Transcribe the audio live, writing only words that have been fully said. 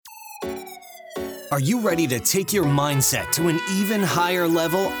Are you ready to take your mindset to an even higher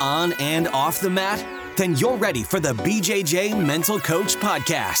level on and off the mat? Then you're ready for the BJJ Mental Coach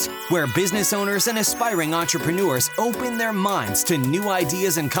Podcast, where business owners and aspiring entrepreneurs open their minds to new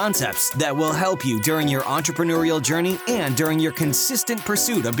ideas and concepts that will help you during your entrepreneurial journey and during your consistent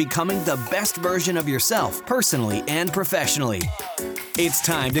pursuit of becoming the best version of yourself, personally and professionally. It's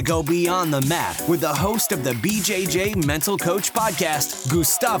time to go beyond the mat with the host of the BJJ Mental Coach Podcast,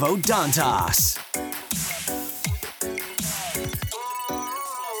 Gustavo Dantas.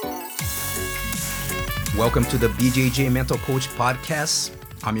 Welcome to the BJJ Mental Coach Podcast.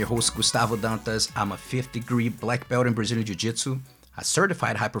 I'm your host, Gustavo Dantas. I'm a 5th degree black belt in Brazilian Jiu-Jitsu, a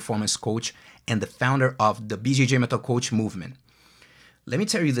certified high-performance coach, and the founder of the BJJ Mental Coach movement. Let me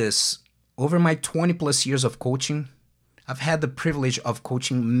tell you this. Over my 20-plus years of coaching, I've had the privilege of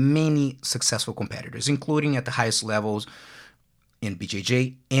coaching many successful competitors, including at the highest levels in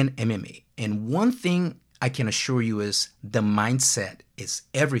BJJ and MMA. And one thing I can assure you is the mindset is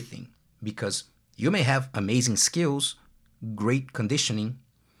everything, because you may have amazing skills, great conditioning,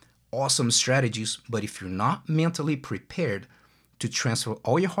 awesome strategies, but if you're not mentally prepared to transfer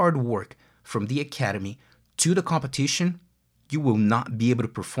all your hard work from the academy to the competition, you will not be able to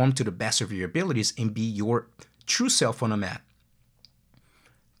perform to the best of your abilities and be your true self on a mat.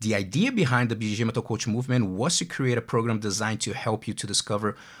 The idea behind the BJJ Mental Coach movement was to create a program designed to help you to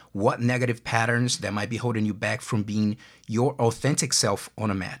discover what negative patterns that might be holding you back from being your authentic self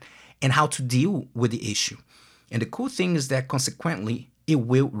on a mat, and how to deal with the issue. And the cool thing is that consequently, it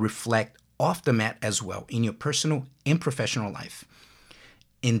will reflect off the mat as well in your personal and professional life.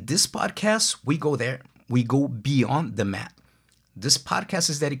 In this podcast, we go there. We go beyond the mat. This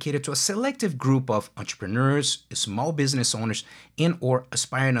podcast is dedicated to a selective group of entrepreneurs, small business owners, and or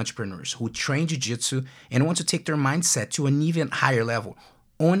aspiring entrepreneurs who train jiu-jitsu and want to take their mindset to an even higher level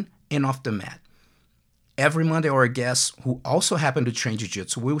on and off the mat. Every Monday, our guests who also happen to train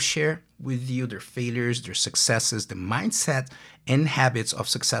jiu-jitsu will share with you their failures, their successes, the mindset and habits of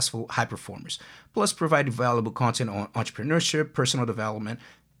successful high performers, plus provide valuable content on entrepreneurship, personal development,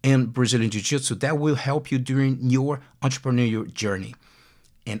 and Brazilian Jiu-Jitsu that will help you during your entrepreneurial journey.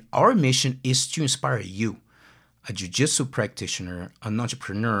 And our mission is to inspire you, a jiu-jitsu practitioner, an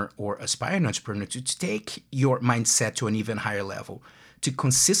entrepreneur, or aspiring entrepreneur, to take your mindset to an even higher level, to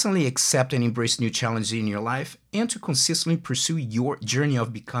consistently accept and embrace new challenges in your life, and to consistently pursue your journey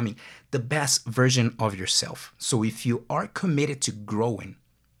of becoming the best version of yourself. So if you are committed to growing,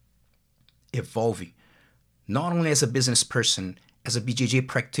 evolving, not only as a business person, as a BJJ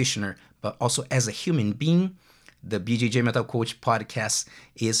practitioner, but also as a human being, the BJJ Mental Coach Podcast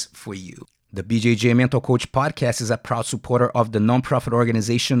is for you. The BJJ Mental Coach Podcast is a proud supporter of the nonprofit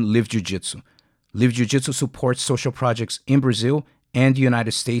organization Live Jiu-Jitsu. Live Jiu-Jitsu supports social projects in Brazil and the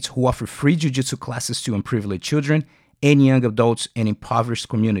United States who offer free jiu-jitsu classes to unprivileged children and young adults in impoverished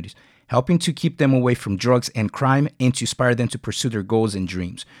communities, helping to keep them away from drugs and crime and to inspire them to pursue their goals and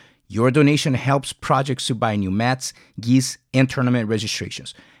dreams. Your donation helps projects to buy new mats, gis, and tournament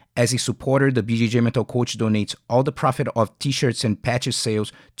registrations. As a supporter, the BJJ Mental Coach donates all the profit of t-shirts and patches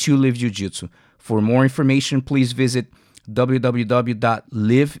sales to Live Jiu-Jitsu. For more information, please visit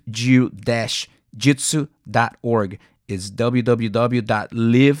www.livejiu-jitsu.org. It's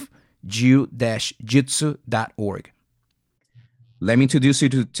www.livejiu-jitsu.org. Let me introduce you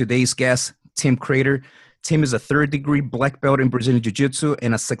to today's guest, Tim Credeur. Tim is a 3rd degree black belt in Brazilian Jiu-Jitsu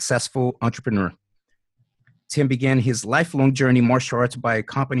and a successful entrepreneur. Tim began his lifelong journey in martial arts by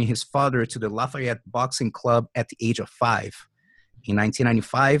accompanying his father to the Lafayette Boxing Club at the age of 5. In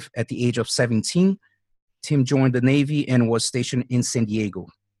 1995, at the age of 17, Tim joined the Navy and was stationed in San Diego.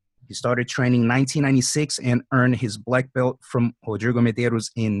 He started training in 1996 and earned his black belt from Rodrigo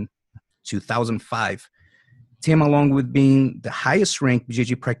Medeiros in 2005. Tim, along with being the highest ranked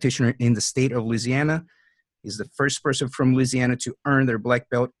BJJ practitioner in the state of Louisiana, is the first person from Louisiana to earn their black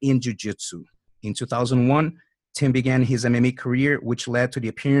belt in Jiu-Jitsu. In 2001, Tim began his MMA career, which led to the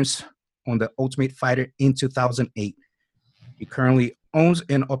appearance on The Ultimate Fighter in 2008. He currently owns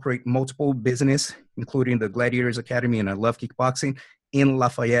and operates multiple businesses, including the Gladiators Academy and I Love Kickboxing in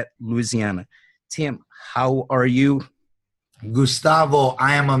Lafayette, Louisiana. Tim, how are you? Gustavo,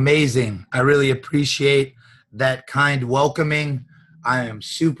 I am amazing. I really appreciate that kind welcoming. I am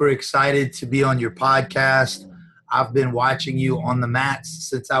super excited to be on your podcast. I've been watching you on the mats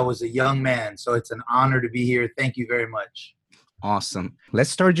since I was a young man, so it's an honor to be here. Thank you very much. Awesome. Let's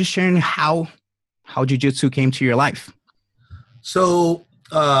start just sharing how Jiu-Jitsu came to your life. So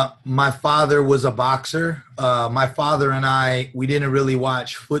my father was a boxer. My father and we didn't really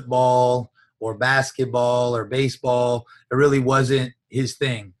watch football or basketball or baseball. It really wasn't his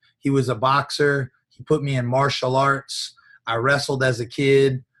thing. He was a boxer. He put me in martial arts. I wrestled as a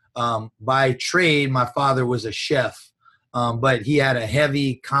kid. By trade, my father was a chef, but he had a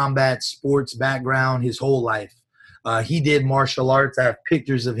heavy combat sports background his whole life. He did martial arts. I have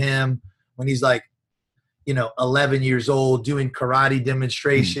pictures of him when he's like, 11 years old doing karate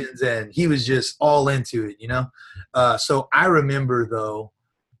demonstrations, and he was just all into it, So I remember, though,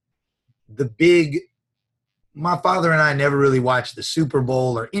 my father and I never really watched the Super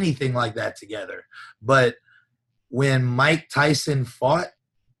Bowl or anything like that together. But when Mike Tyson fought,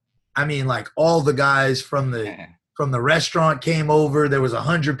 I mean, like all the guys from the restaurant came over. There was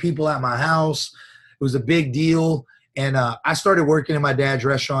 100 people at my house. It was a big deal. And I started working in my dad's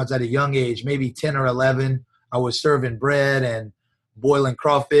restaurants at a young age, maybe 10 or 11. I was serving bread and boiling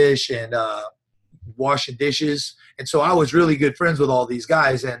crawfish and washing dishes. And so I was really good friends with all these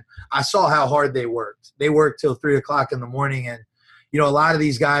guys. And I saw how hard they worked. They worked till 3 o'clock in the morning. And, a lot of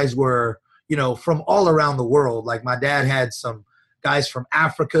these guys were, from all around the world. Like my dad had some guys from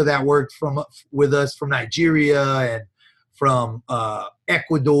Africa that worked with us, from Nigeria and from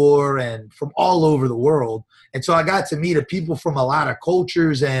Ecuador and from all over the world. And so I got to meet people from a lot of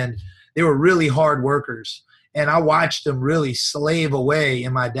cultures, and they were really hard workers. And I watched them really slave away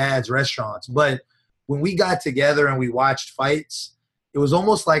in my dad's restaurants. But when we got together and we watched fights, it was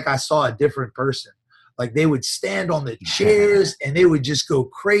almost like I saw a different person. Like they would stand on the chairs and they would just go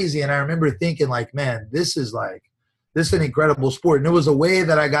crazy. And I remember thinking like, man, this is an incredible sport. And it was a way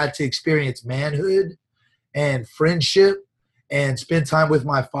that I got to experience manhood and friendship and spend time with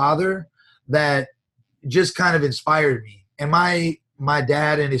my father that just kind of inspired me. And my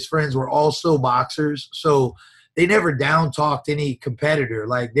dad and his friends were also boxers, so they never down-talked any competitor.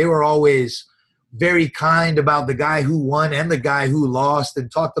 Like they were always very kind about the guy who won and the guy who lost,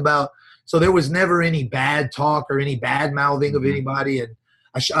 and talked about, so there was never any bad talk or any bad mouthing of anybody. And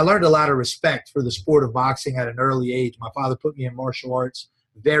I learned a lot of respect for the sport of boxing at an early age. My father put me in martial arts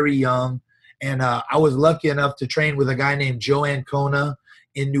very young. And I was lucky enough to train with a guy named Joe Ancona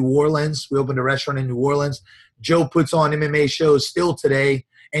in New Orleans. We opened a restaurant in New Orleans. Joe puts on MMA shows still today.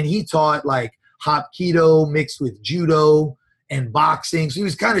 And he taught like Hapkido mixed with judo and boxing. So he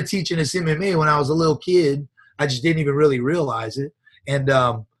was kind of teaching us MMA when I was a little kid. I just didn't even really realize it. And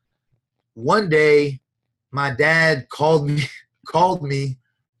one day my dad called me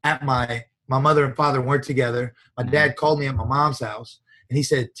at my mother and father weren't together. My dad called me at my mom's house, and he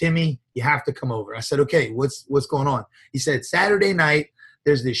said, "Timmy, you have to come over." I said, "Okay, what's going on?" He said, "Saturday night,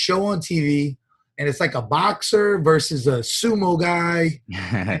 there's this show on TV, and it's like a boxer versus a sumo guy.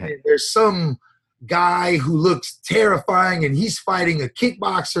 And there's some guy who looks terrifying, and he's fighting a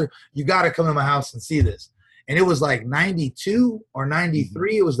kickboxer. You got to come to my house and see this." And it was like 92 or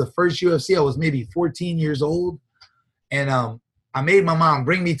 93. It was the first UFC. I was maybe 14 years old. And I made my mom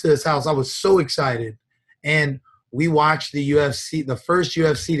bring me to his house. I was so excited. And we watched the UFC, the first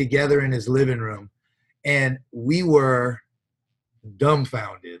UFC together in his living room. And we were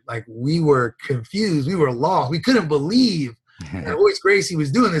dumbfounded. Like we were confused. We were lost. We couldn't believe that Royce Gracie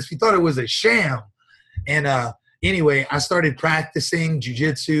was doing this. We thought it was a sham. And anyway, I started practicing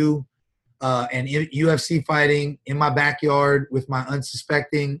jiu-jitsu and UFC fighting in my backyard with my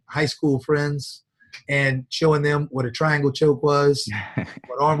unsuspecting high school friends, and showing them what a triangle choke was,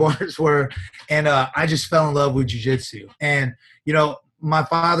 what arm bars were. And I just fell in love with jiu-jitsu. And, my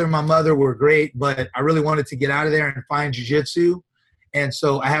father and my mother were great, but I really wanted to get out of there and find jiu-jitsu. And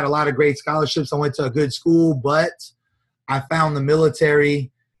so I had a lot of great scholarships. I went to a good school, but I found the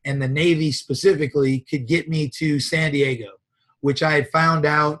military and the Navy specifically could get me to San Diego, which I had found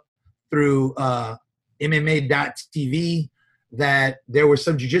out through MMA.tv that there were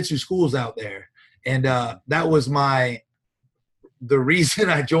some jiu-jitsu schools out there. And that was the reason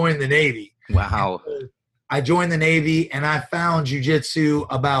I joined the Navy. Wow. I joined the Navy, and I found jiu-jitsu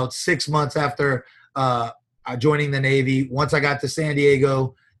about 6 months after joining the Navy. Once I got to San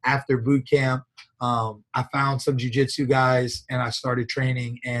Diego after boot camp, I found some jiu-jitsu guys, and I started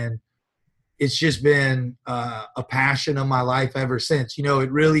training. And it's just been a passion of my life ever since.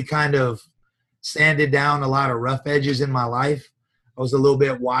 It really kind of sanded down a lot of rough edges in my life. I was a little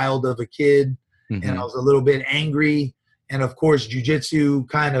bit wild of a kid. And I was a little bit angry. And, of course, jiu-jitsu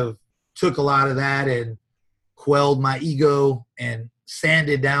kind of took a lot of that and quelled my ego and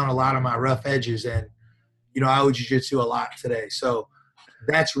sanded down a lot of my rough edges. And, I owe jiu-jitsu a lot today. So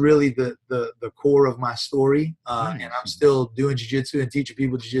that's really the core of my story. And I'm still doing jiu-jitsu and teaching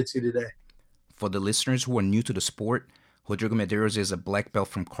people jiu-jitsu today. For the listeners who are new to the sport, Rodrigo Medeiros is a black belt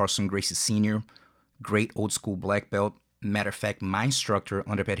from Carson Gracie Sr., great old school black belt. Matter of fact, my instructor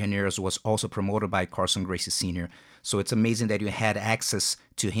under Pat Hernandez was also promoted by Carson Gracie Sr. So it's amazing that you had access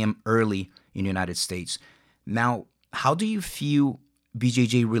to him early in the United States. Now, how do you feel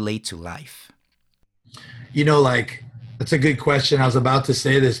BJJ relate to life? Like, that's a good question. I was about to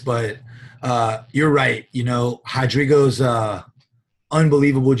say this, but you're right. Rodrigo's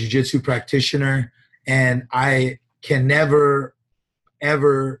unbelievable jiu-jitsu practitioner, and I can never,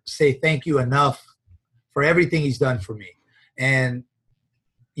 ever say thank you enough for everything he's done for me. And,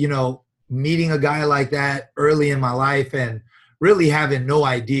 meeting a guy like that early in my life and really having no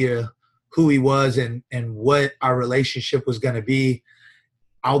idea who he was and what our relationship was going to be,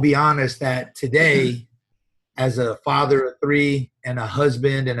 I'll be honest that today, as a father of 3 and a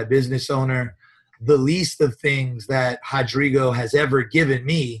husband and a business owner, the least of things that Rodrigo has ever given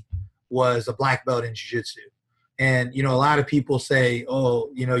me was a black belt in jiu-jitsu. And, a lot of people say,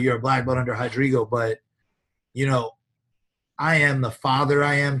 oh, you're a black belt under Rodrigo, but, I am the father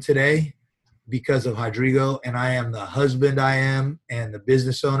I am today because of Rodrigo, and I am the husband I am, and the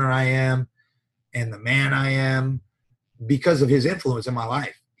business owner I am, and the man I am because of his influence in my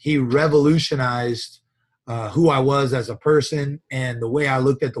life. He revolutionized who I was as a person and the way I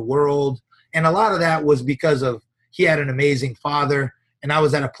looked at the world. And a lot of that was because of he had an amazing father, and I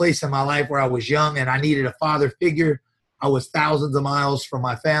was at a place in my life where I was young and I needed a father figure. I was thousands of miles from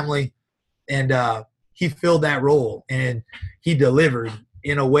my family, and he filled that role, and he delivered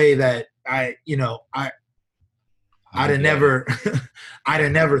in a way that I'd have never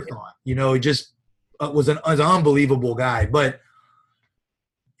thought. He just was an unbelievable guy. But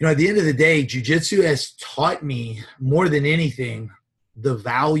at the end of the day, jiu-jitsu has taught me more than anything the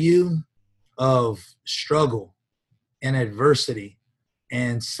value of struggle and adversity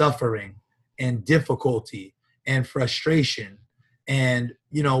and suffering and difficulty and frustration and,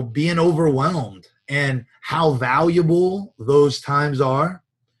 being overwhelmed, and how valuable those times are,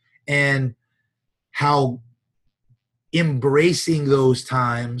 and how embracing those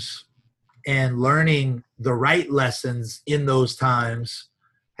times and learning the right lessons in those times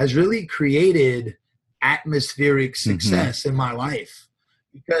has really created atmospheric success in my life.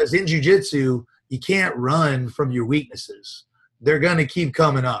 Because in jiu-jitsu, you can't run from your weaknesses. They're going to keep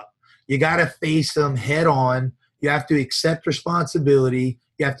coming up. You got to face them head on. You have to accept responsibility.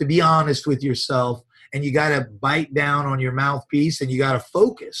 You have to be honest with yourself, and you got to bite down on your mouthpiece, and you got to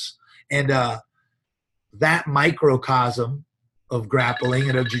focus. And that microcosm of grappling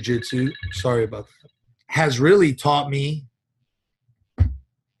and of jiu-jitsu, has really taught me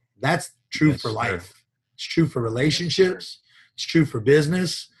that's true for life. It's true for relationships. It's true for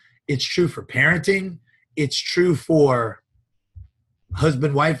business. It's true for parenting. It's true for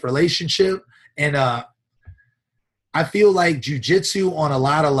husband-wife relationship. And I feel like jiu-jitsu on a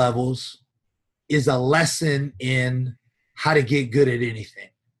lot of levels is a lesson in how to get good at anything.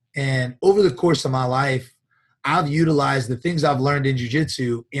 And over the course of my life, I've utilized the things I've learned in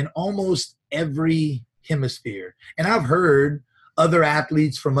jiu-jitsu in almost every hemisphere. And I've heard other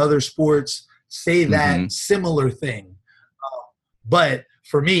athletes from other sports say that similar thing. But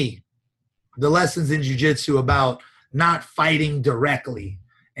for me, the lessons in jiu-jitsu about not fighting directly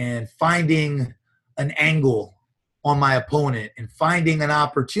and finding an angle on my opponent and finding an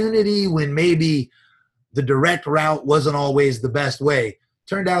opportunity when maybe the direct route wasn't always the best way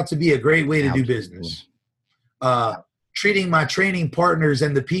turned out to be a great way to do business. Treating my training partners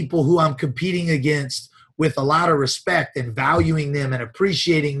and the people who I'm competing against with a lot of respect and valuing them and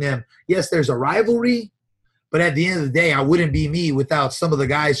appreciating them. Yes, there's a rivalry, but at the end of the day, I wouldn't be me without some of the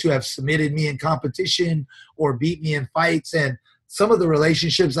guys who have submitted me in competition or beat me in fights. And some of the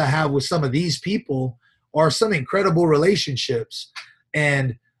relationships I have with some of these people are some incredible relationships.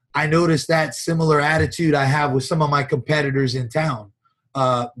 And I noticed that similar attitude I have with some of my competitors in town.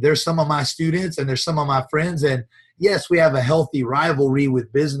 There's some of my students and there's some of my friends. And yes, we have a healthy rivalry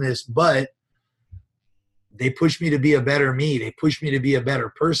with business, but they push me to be a better me. They push me to be a better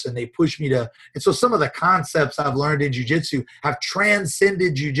person. They push me to, and so some of the concepts I've learned in jiu-jitsu have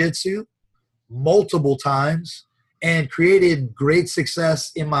transcended jiu-jitsu multiple times and created great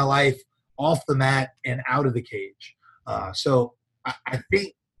success in my life off the mat and out of the cage. So I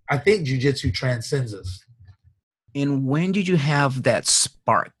think jiu-jitsu transcends us. And when did you have that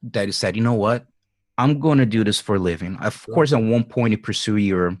spark that you said, you know what, I'm going to do this for a living? Of course, at one point you pursue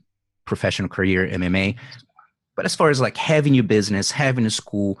your professional career, MMA, but as far as like having your business, having a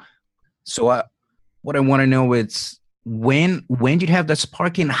school. So what I want to know is when did you have that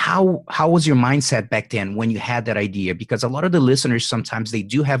spark, and how was your mindset back then when you had that idea? Because a lot of the listeners, sometimes they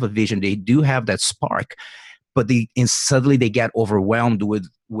do have a vision, they do have that spark, but suddenly they get overwhelmed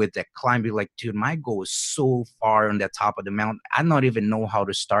with that climb. Be like, dude, my goal is so far on the top of the mountain. I don't even know how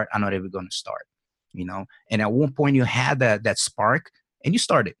to start. I'm not even going to start, And at one point you had that spark. And you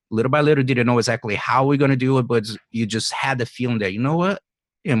started little by little, didn't know exactly how we're going to do it, but you just had the feeling that, you know what,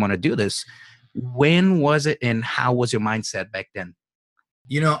 I'm going to do this. When was it and how was your mindset back then?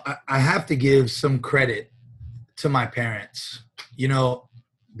 You know, I have to give some credit to my parents. You know,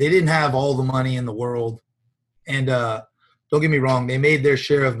 they didn't have all the money in the world. And don't get me wrong, they made their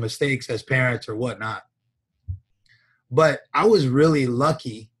share of mistakes as parents or whatnot. But I was really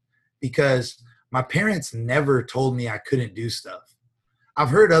lucky because my parents never told me I couldn't do stuff. I've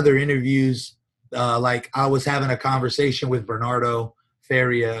heard other interviews, like I was having a conversation with Bernardo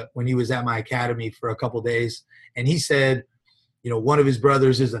Feria when he was at my academy for a couple days. And he said, you know, one of his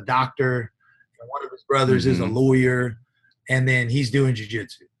brothers is a doctor, and one of his brothers is a lawyer, and then he's doing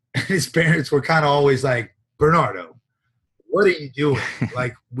jiu-jitsu. His parents were kind of always like, Bernardo, what are you doing?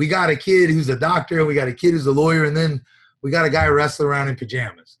 Like, we got a kid who's a doctor, and we got a kid who's a lawyer, and then we got a guy wrestling around in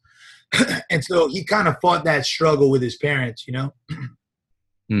pajamas. And so he kind of fought that struggle with his parents, you know?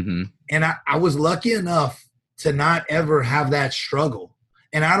 And I was lucky enough to not ever have that struggle.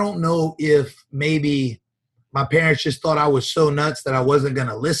 And I don't know if maybe my parents just thought I was so nuts that I wasn't going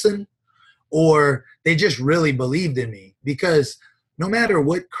to listen, or they just really believed in me, because no matter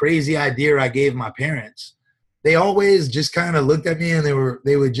what crazy idea I gave my parents, they always just kind of looked at me and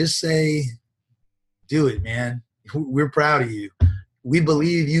they would just say, do it, man. We're proud of you. We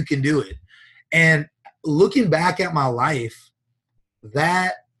believe you can do it. And looking back at my life,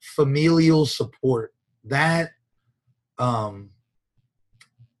 that familial support, that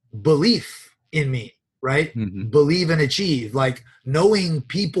belief in me, right? Believe and achieve. Like, knowing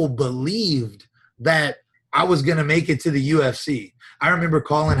people believed that I was going to make it to the UFC. I remember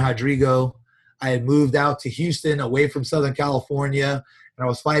calling Rodrigo. I had moved out to Houston, away from Southern California, and I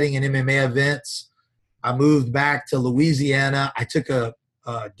was fighting in MMA events. I moved back to Louisiana. I took a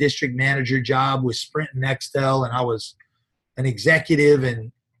district manager job with Sprint and Nextel, and I was an executive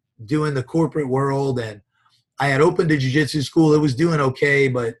and doing the corporate world. And I had opened a jiu-jitsu school. It was doing okay,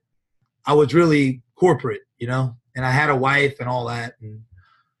 but I was really corporate, you know, and I had a wife and all that. And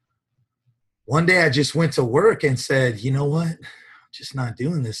one day I just went to work and said, you know what? I'm just not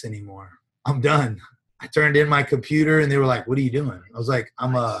doing this anymore. I'm done. I turned in my computer and they were like, what are you doing? I was like,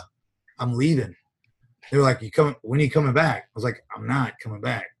 I'm leaving. They were like, when are you coming back? I was like, I'm not coming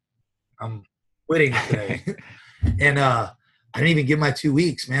back. I'm quitting today. And I didn't even give my 2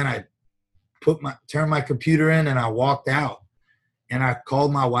 weeks, man. I turned my computer in and I walked out. And I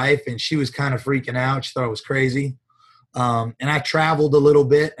called my wife and she was kind of freaking out. She thought I was crazy. And I traveled a little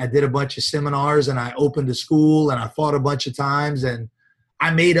bit. I did a bunch of seminars and I opened a school and I fought a bunch of times and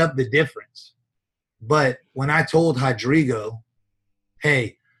I made up the difference. But when I told Rodrigo,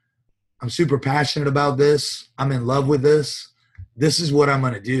 hey, I'm super passionate about this, I'm in love with this, this is what I'm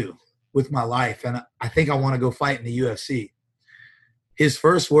going to do with my life, and I think I want to go fight in the UFC. His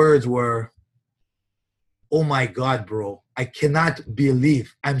first words were, oh my God, bro, I cannot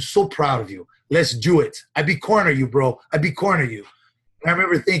believe, I'm so proud of you. Let's do it. I be corner you, bro. I be corner you. And I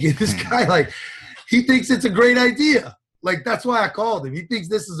remember thinking, this guy, like, he thinks it's a great idea. Like, that's why I called him. He thinks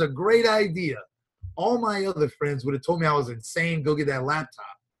this is a great idea. All my other friends would have told me I was insane, go get that laptop.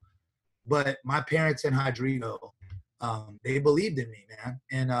 But my parents and Rodrigo, they believed in me, man.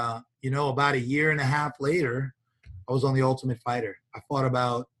 And, you know, about a year and a half later, I was on The Ultimate Fighter. I fought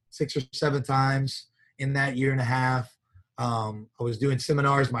about 6 or 7 times in that year and a half. I was doing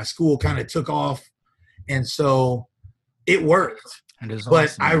seminars. My school kind of took off. And so it worked. But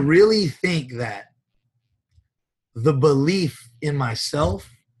awesome. I really think that the belief in myself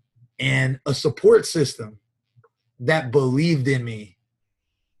and a support system that believed in me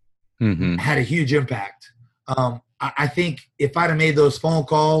had a huge impact. I think if I'd have made those phone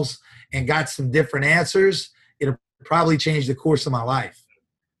calls and got some different answers, it'd probably change the course of my life.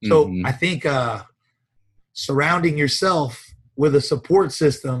 So I think surrounding yourself with a support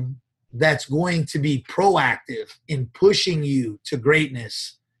system that's going to be proactive in pushing you to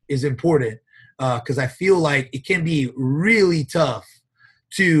greatness is important, because I feel like it can be really tough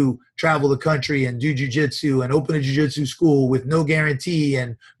to travel the country and do jiu-jitsu and open a jiu-jitsu school with no guarantee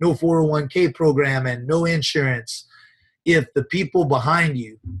and no 401k program and no insurance if the people behind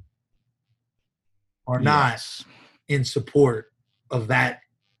you are not in support of that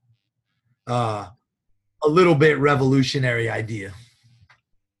a little bit revolutionary idea.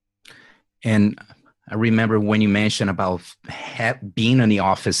 And I remember when you mentioned about being in the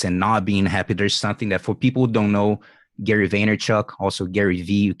office and not being happy, there's something that for people who don't know, Gary Vaynerchuk, also Gary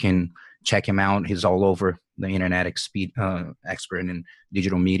V, you can check him out. He's all over the internet, expert in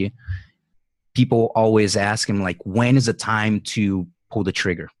digital media. People always ask him, like, when is the time to pull the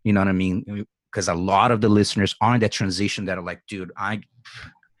trigger? You know what I mean? because a lot of the listeners are in that transition that are like, dude, I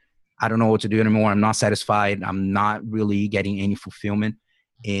don't know what to do anymore. I'm not satisfied. I'm not really getting any fulfillment.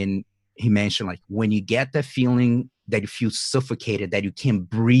 And he mentioned, like, when you get that feeling that you feel suffocated, that you can't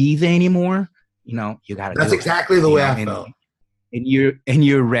breathe anymore, you know, you got to do it. That's exactly the way I felt. And you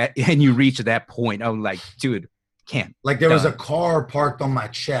reach that point. I'm like, dude, can't. Like there was a car parked on my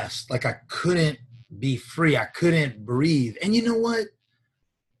chest. Like I couldn't be free. I couldn't breathe. And you know what?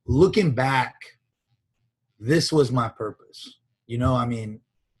 Looking back, this was my purpose. You know, I mean,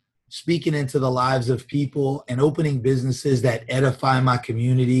 speaking into the lives of people and opening businesses that edify my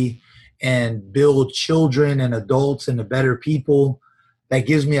community and build children and adults into better people, that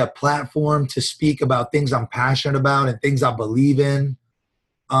gives me a platform to speak about things I'm passionate about and things I believe in.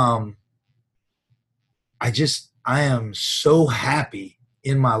 I am so happy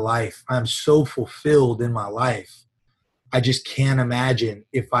in my life. I'm so fulfilled in my life. I just can't imagine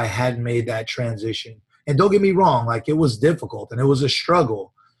if I hadn't made that transition. And don't get me wrong, like it was difficult and it was a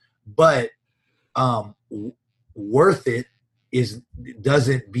struggle, but worth it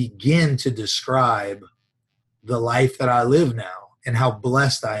doesn't begin to describe the life that I live now and how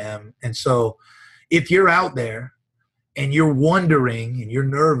blessed I am. And so if you're out there and you're wondering and you're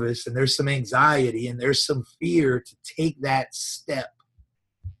nervous and there's some anxiety and there's some fear to take that step,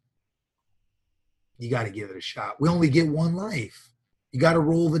 you got to give it a shot. We only get one life. You got to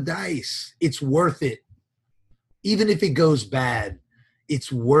roll the dice. It's worth it. Even if it goes bad,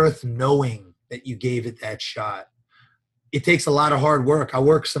 it's worth knowing that you gave it that shot. It takes a lot of hard work. I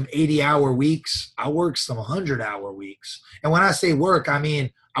work some 80-hour weeks. I work some 100-hour weeks. And when I say work, I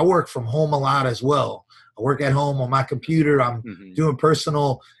mean I work from home a lot as well. I work at home on my computer. I'm doing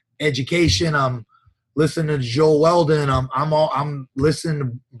personal education. I'm listening to Joel Weldon. I'm listening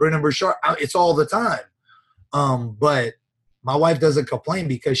to Brendan Burchard. It's all the time. But my wife doesn't complain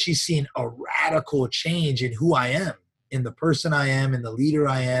because she's seen a radical change in who I am, in the person I am, in the leader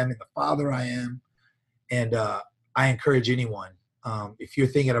I am, in the father I am. And I encourage anyone, if you're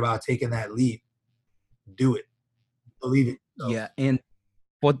thinking about taking that leap, do it. Believe it. So. Yeah, and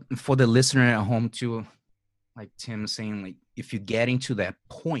for the listener at home too, like Tim saying, like if you're getting to that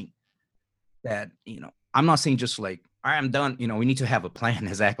point that, you know, I'm not saying just like, all right, I'm done. You know, we need to have a plan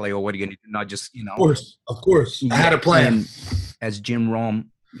exactly, or what are you going to do? Not just, you know. Of course. I had a plan. And as Jim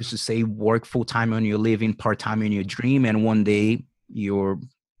Rohn used to say, work full-time on your living, part-time on your dream, and one day your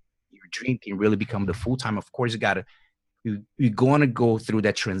dream can really become the full-time. Of course, you're going to go through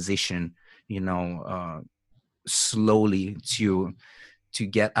that transition, you know, slowly to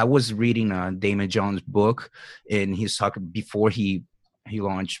get. I was reading Damon John's book, and he's talking before he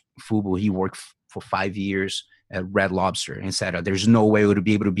launched Fubo. He worked for 5 years at Red Lobster and said, there's no way I would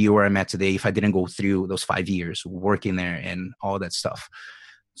be able to be where I'm at today if I didn't go through those 5 years working there and all that stuff.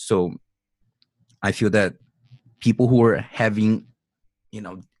 So I feel that people who are having, you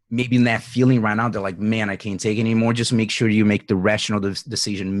know, maybe in that feeling right now, they're like, man, I can't take it anymore. Just make sure you make the rational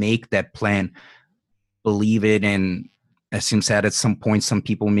decision, make that plan, believe it. And as Tim said, at some point, some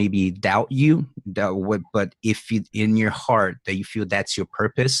people maybe doubt you, but if you, in your heart that you feel that's your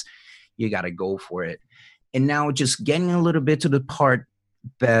purpose, you got to go for it. And now just getting a little bit to the part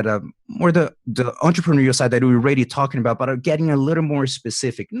that more the entrepreneurial side that we were already talking about, but getting a little more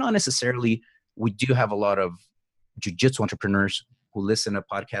specific. Not necessarily, we do have a lot of jiu-jitsu entrepreneurs who listen to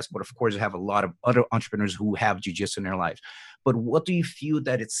podcasts, but of course, we have a lot of other entrepreneurs who have jiu-jitsu in their lives. But what do you feel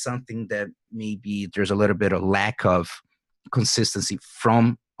that it's something that maybe there's a little bit of lack of consistency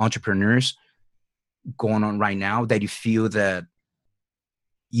from entrepreneurs going on right now that you feel that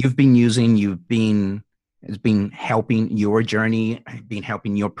you've been using, it's been helping your journey, been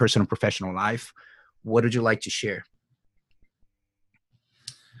helping your personal professional life? What would you like to share?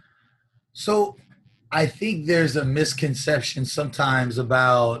 So I think there's a misconception sometimes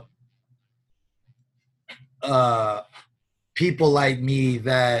about people like me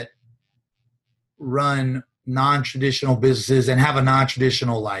that run non-traditional businesses and have a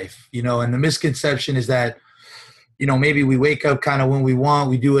non-traditional life, you know, and the misconception is that, you know, maybe we wake up kind of when we want,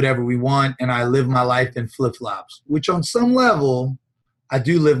 we do whatever we want, and I live my life in flip-flops, which on some level, I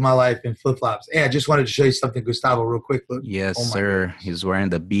do live my life in flip-flops. Hey, I just wanted to show you something, Gustavo, real quick. Look. Yes, sir. Goodness. He's wearing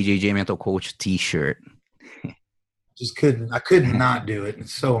the BJJ Mental Coach t-shirt. I couldn't not do it.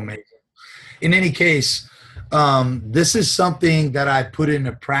 It's so amazing. In any case, this is something that I put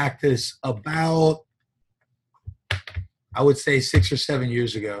into practice about, I would say 6 or 7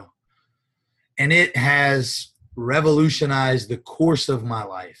 years ago. And it has revolutionized the course of my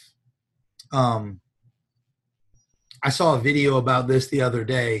life. I saw a video about this the other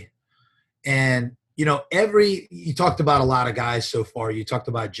day, and you talked about a lot of guys so far. You talked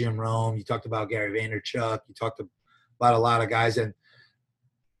about Jim Rome. You talked about Gary Vaynerchuk. You talked about a lot of guys. And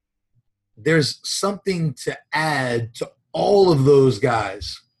there's something to add to all of those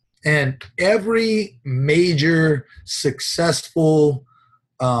guys. And every major successful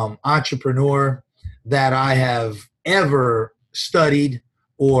entrepreneur that I have ever studied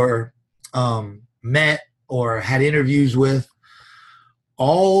or met or had interviews with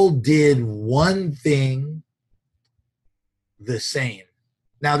all did one thing the same.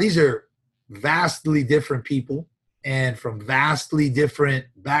 Now, these are vastly different people and from vastly different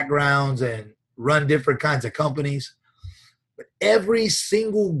backgrounds and run different kinds of companies. But every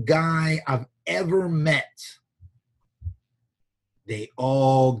single guy I've ever met, they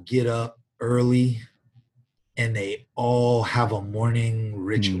all get up early and they all have a morning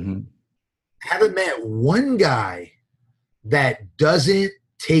ritual. Mm-hmm. I haven't met one guy that doesn't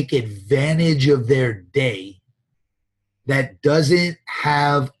take advantage of their day, that doesn't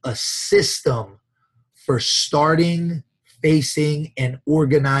have a system for starting, facing, and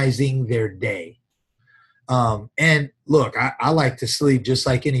organizing their day. And look, I like to sleep just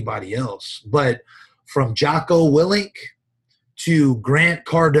like anybody else, but from Jocko Willink to Grant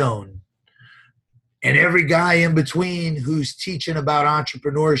Cardone and every guy in between who's teaching about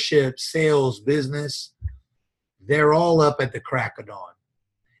entrepreneurship, sales, business, they're all up at the crack of dawn.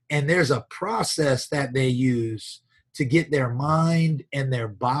 And there's a process that they use to get their mind and their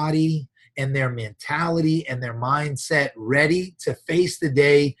body and their mentality and their mindset ready to face the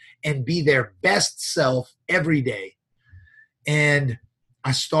day and be their best self every day. And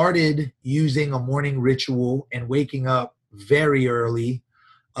I started using a morning ritual and waking up very early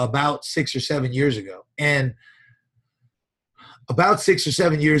about 6 or 7 years ago. And about 6 or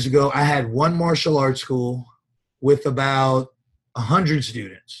 7 years ago, I had one martial arts school with about 100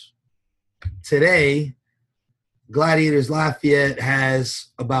 students. Today, Gladiators Lafayette has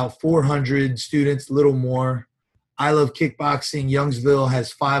about 400 students, a little more. I Love Kickboxing Youngsville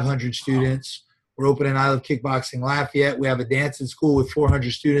has 500 students. We're opening I Love Kickboxing Lafayette. We have a dancing school with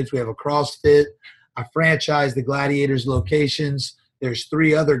 400 students. We have a CrossFit. I franchise the Gladiators locations. There's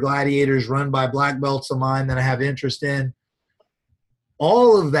 3 other Gladiators run by black belts of mine that I have interest in.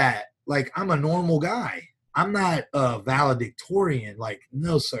 All of that, like, I'm a normal guy. I'm not a valedictorian, like,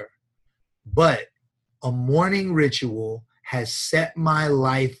 no, sir. But a morning ritual has set my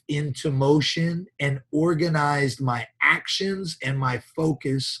life into motion and organized my actions and my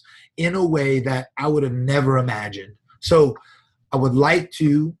focus in a way that I would have never imagined. So I would like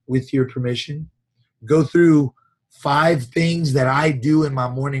to, with your permission, go through 5 things that I do in my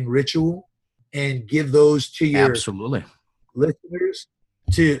morning ritual and give those to your listeners.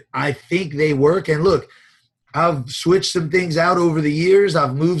 I think they work. And look, I've switched some things out over the years.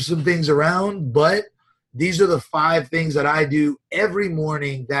 I've moved some things around, but these are the 5 things that I do every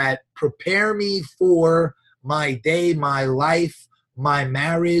morning that prepare me for my day, my life, my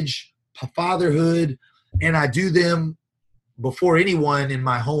marriage, fatherhood, and I do them before anyone in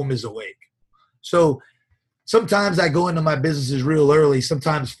my home is awake. So sometimes I go into my businesses real early,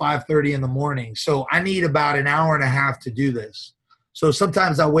 sometimes 5:30 in the morning. So I need about an hour and a half to do this. So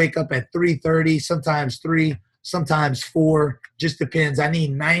sometimes I wake up at 3:30, sometimes 3, sometimes 4, just depends. I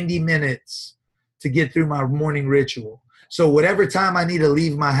need 90 minutes to get through my morning ritual. So whatever time I need to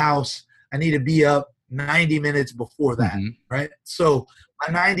leave my house, I need to be up 90 minutes before that, right? So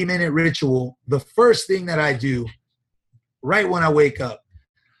my 90-minute ritual, the first thing that I do right when I wake up,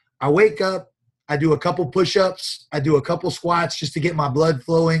 I do a couple push-ups, I do a couple squats just to get my blood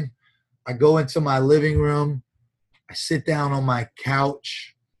flowing. I go into my living room, I sit down on my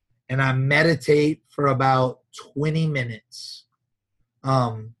couch, and I meditate for about 20 minutes.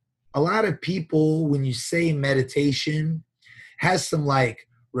 A lot of people, when you say meditation, has some like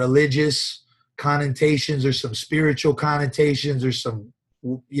religious connotations or some spiritual connotations or some,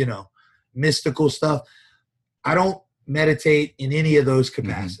 mystical stuff. I don't meditate in any of those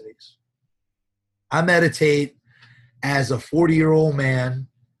capacities. I meditate as a 40-year-old man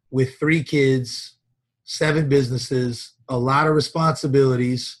with 3 kids, 7 businesses, a lot of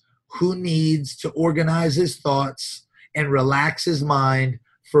responsibilities, who needs to organize his thoughts and relax his mind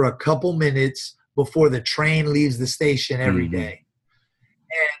for a couple minutes before the train leaves the station every day.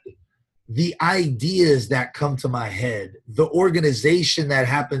 And the ideas that come to my head, the organization that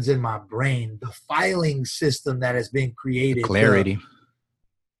happens in my brain, the filing system that has been created, the clarity, the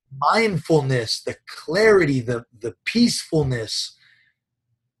mindfulness, the clarity, the peacefulness,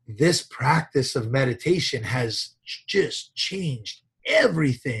 this practice of meditation has just changed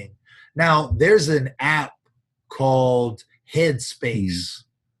everything. Now, there's an app called Headspace.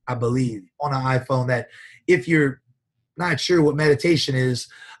 I believe, on an iPhone, that if you're not sure what meditation is,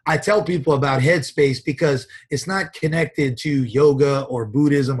 I tell people about Headspace because it's not connected to yoga or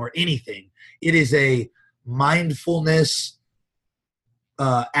Buddhism or anything. It is a mindfulness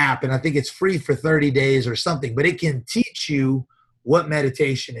app, and I think it's free for 30 days or something, but it can teach you what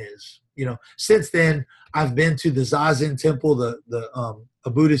meditation is. Since then, I've been to the Zazen temple, a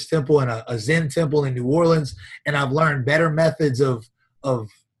Buddhist temple, and a Zen temple in New Orleans, and I've learned better methods of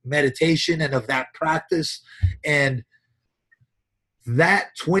meditation and of that practice. And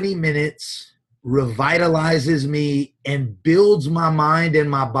that 20 minutes revitalizes me and builds my mind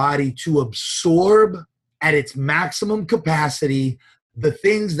and my body to absorb at its maximum capacity the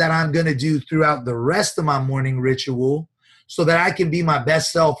things that I'm going to do throughout the rest of my morning ritual so that I can be my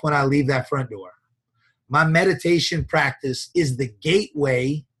best self when I leave that front door. My meditation practice is the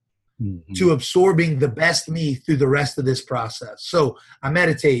gateway to absorbing the best me through the rest of this process. So I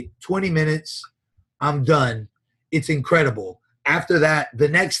meditate 20 minutes. I'm done. It's incredible. After that, the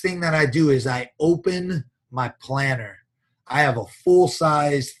next thing that I do is I open my planner. I have a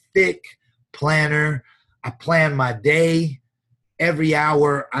full-size, thick planner. I plan my day. Every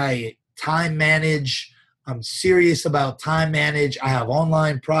hour, I time manage. I'm serious about time manage. I have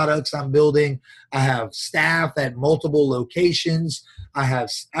online products I'm building. I have staff at multiple locations. I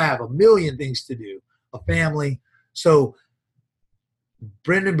have a million things to do, a family. So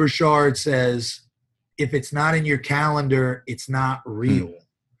Brendan Burchard says, if it's not in your calendar, it's not real.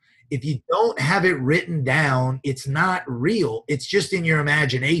 If you don't have it written down, it's not real. It's just in your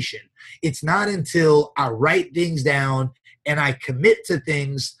imagination. It's not until I write things down and I commit to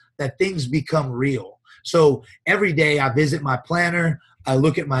things that things become real. So every day I visit my planner. I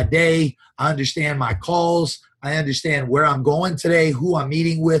look at my day. I understand my calls. I understand where I'm going today, who I'm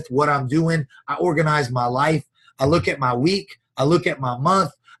meeting with, what I'm doing. I organize my life. I look at my week. I look at my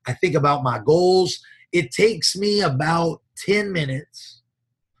month. I think about my goals. It takes me about 10 minutes,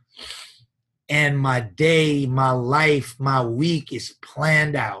 and my day, my life, my week is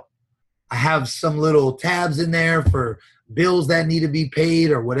planned out. I have some little tabs in there for bills that need to be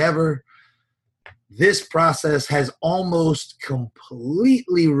paid or whatever. This process has almost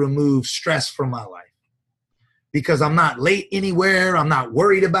completely removed stress from my life because I'm not late anywhere. I'm not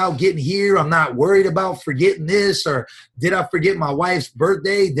worried about getting here. I'm not worried about forgetting this, or did I forget my wife's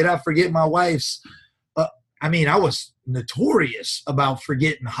birthday? Did I forget my wife's I was notorious about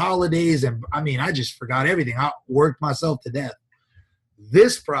forgetting holidays, and I just forgot everything. I worked myself to death.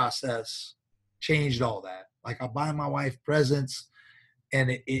 This process changed all that. Like, I buy my wife presents,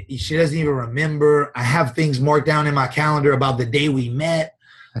 and she doesn't even remember. I have things marked down in my calendar about the day we met.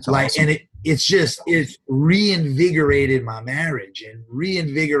 That's awesome. And it's reinvigorated my marriage and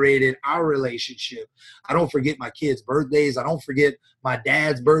reinvigorated our relationship. I don't forget my kids' birthdays. I don't forget my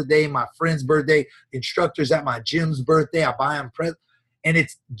dad's birthday, my friend's birthday, instructors at my gym's birthday. I buy them presents. And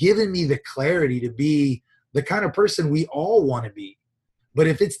it's given me the clarity to be the kind of person we all want to be. But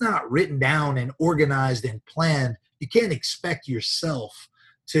if it's not written down and organized and planned, you can't expect yourself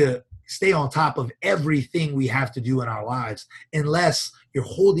to stay on top of everything we have to do in our lives unless you're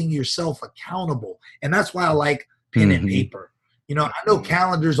holding yourself accountable. And that's why I like pen and paper. I know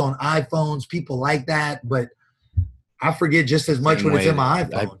calendars on iPhones, people like that, but I forget just as much when it's in my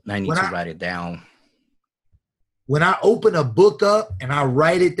iPhone. I need to write it down. When I open a book up and I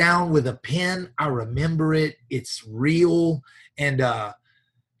write it down with a pen, I remember it. It's real. And,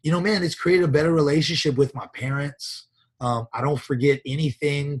 it's created a better relationship with my parents. I don't forget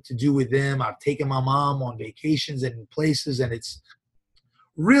anything to do with them. I've taken my mom on vacations and places, and it's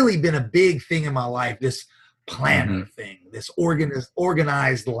really been a big thing in my life, this planner thing, this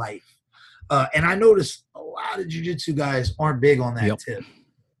organized life. And I noticed a lot of jiu-jitsu guys aren't big on that tip.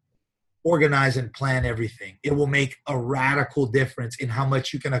 Organize and plan everything. It will make a radical difference in how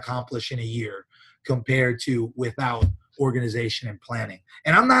much you can accomplish in a year compared to without organization and planning.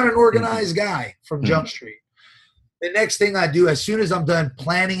 And I'm not an organized guy from Jump Street. The next thing I do, as soon as I'm done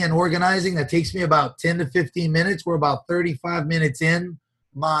planning and organizing, that takes me about 10 to 15 minutes. We're about 35 minutes in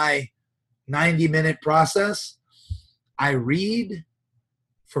my 90-minute process. I read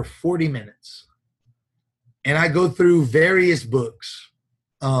for 40 minutes. And I go through various books.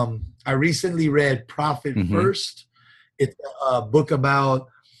 I recently read Profit First. It's a book about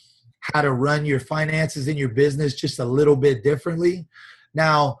how to run your finances in your business just a little bit differently.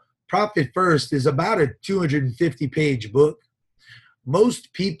 Now, Profit First is about a 250-page book.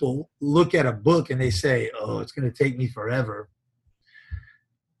 Most people look at a book and they say, oh, it's going to take me forever.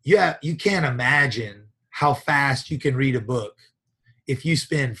 Yeah, you can't imagine how fast you can read a book if you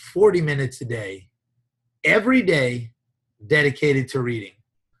spend 40 minutes a day, every day, dedicated to reading.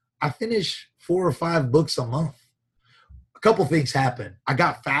 I finish 4 or 5 books a month. A couple things happened. I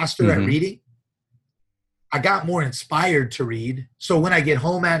got faster at reading. I got more inspired to read. So when I get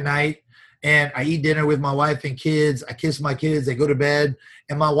home at night and I eat dinner with my wife and kids, I kiss my kids, they go to bed,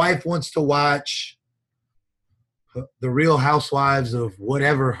 and my wife wants to watch The Real Housewives of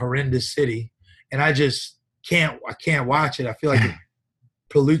whatever horrendous city, and I just can't watch it. I feel like it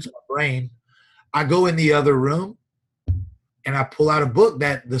pollutes my brain. I go in the other room and I pull out a book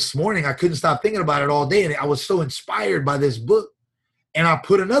that this morning I couldn't stop thinking about it all day, and I was so inspired by this book, and I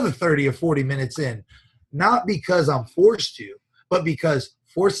put another 30 or 40 minutes in. Not because I'm forced to, but because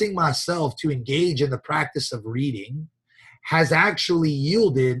forcing myself to engage in the practice of reading has actually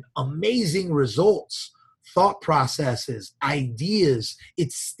yielded amazing results, thought processes, ideas.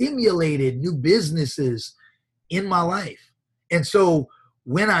 It's stimulated new businesses in my life. And so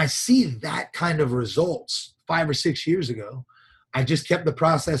when I see that kind of results 5 or 6 years ago, I just kept the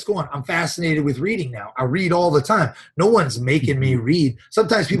process going. I'm fascinated with reading now. I read all the time. No one's making me read.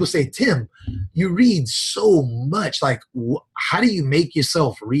 Sometimes people say, Tim, you read so much. Like, how do you make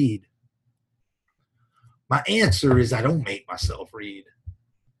yourself read? My answer is I don't make myself read.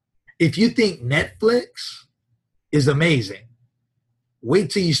 If you think Netflix is amazing, wait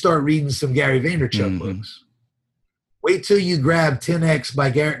till you start reading some Gary Vaynerchuk books. Wait till you grab 10X by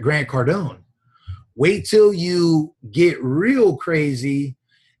Grant Cardone. Wait till you get real crazy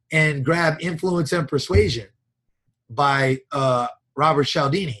and grab Influence and Persuasion by Robert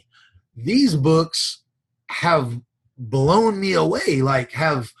Cialdini. These books have blown me away,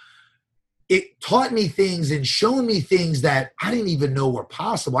 it taught me things and shown me things that I didn't even know were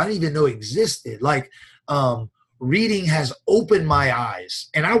possible. I didn't even know existed. Reading has opened my eyes.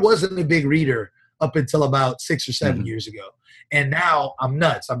 And I wasn't a big reader up until about 6 or 7 years ago. And now I'm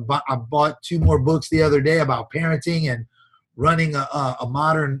nuts. I bought 2 more books the other day about parenting and running a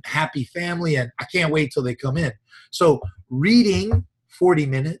modern, happy family, and I can't wait till they come in. So reading 40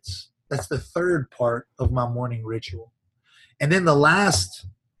 minutes, that's the third part of my morning ritual. And then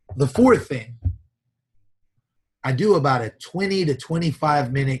the fourth thing, I do about a 20 to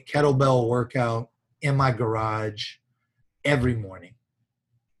 25 minute kettlebell workout in my garage every morning.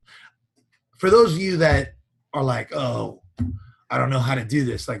 For those of you that are like, oh, I don't know how to do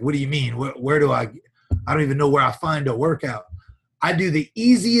this. Like, what do you mean? Where do I don't even know where I find a workout. I do the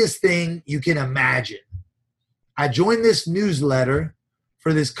easiest thing you can imagine. I joined this newsletter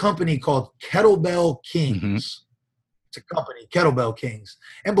for this company called Kettlebell Kings. It's a company, Kettlebell Kings.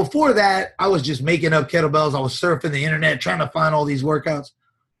 And before that, I was just making up kettlebells. I was surfing the internet, trying to find all these workouts.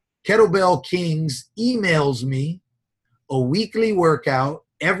 Kettlebell Kings emails me a weekly workout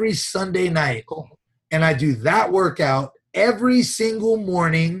every Sunday night. And I do that workout every single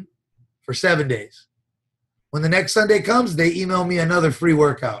morning for 7 days. When the next Sunday comes, they email me another free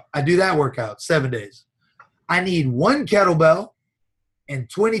workout. I do that workout 7 days. I need 1 kettlebell and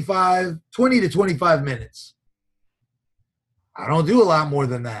 20 to 25 minutes. I don't do a lot more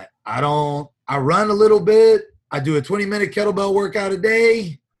than that. I run a little bit. I do a 20-minute kettlebell workout a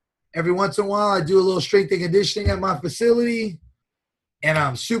day. Every once in a while, I do a little strength and conditioning at my facility. And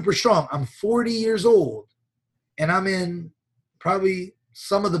I'm super strong. I'm 40 years old. And I'm in probably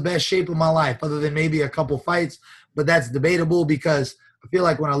some of the best shape of my life, other than maybe a couple fights. But that's debatable because I feel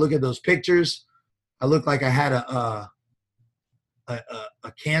like when I look at those pictures, I look like I had a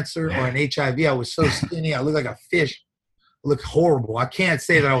cancer or an HIV. I was so skinny. I look like a fish. I look horrible. I can't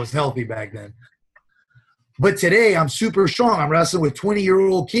say that I was healthy back then. But today I'm super strong. I'm wrestling with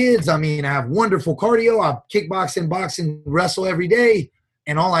 20-year-old kids. I mean, I have wonderful cardio. I kickboxing, boxing, wrestle every day.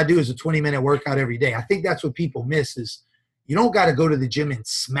 And all I do is a 20-minute workout every day. I think that's what people miss is you don't got to go to the gym and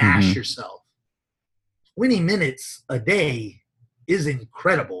smash yourself. 20 minutes a day is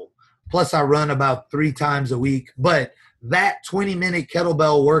incredible. Plus I run about 3 times a week. But that 20-minute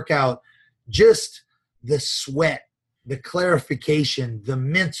kettlebell workout, just the sweat, the clarification, the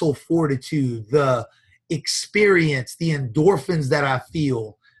mental fortitude, the experience, the endorphins that I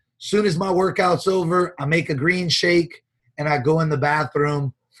feel. Soon as my workout's over, I make a green shake and I go in the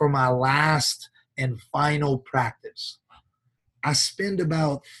bathroom for my last and final practice. I spend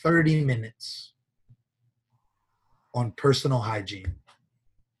about 30 minutes on personal hygiene.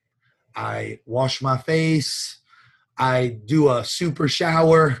 I wash my face. I do a super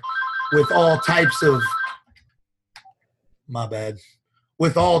shower with all types of,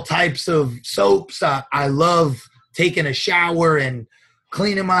 with all types of soaps. I love taking a shower and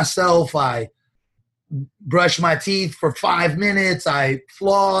cleaning myself. I brush my teeth for 5 minutes. I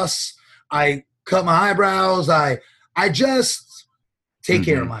floss. I cut my eyebrows. I just take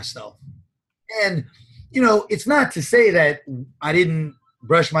care of myself. And, you know, it's not to say that I didn't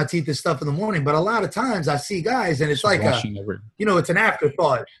brush my teeth and stuff in the morning. But a lot of times I see guys and it's like it's an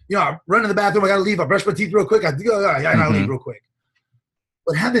afterthought. I run in the bathroom. I got to leave. I brush my teeth real quick. I leave real quick.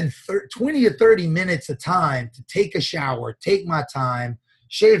 But having 20 or 30 minutes of time to take a shower, take my time,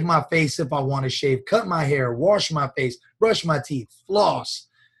 shave my face if I want to shave, cut my hair, wash my face, brush my teeth, floss.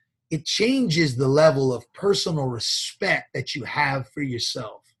 It changes the level of personal respect that you have for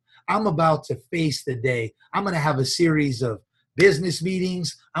yourself. I'm about to face the day. I'm going to have a series of business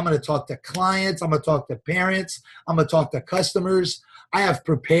meetings. I'm going to talk to clients. I'm going to talk to parents. I'm going to talk to customers. I have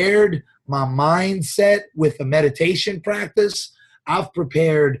prepared my mindset with a meditation practice. I've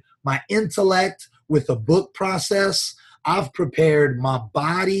prepared my intellect with a book process. I've prepared my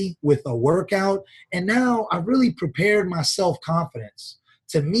body with a workout. And now I've really prepared my self-confidence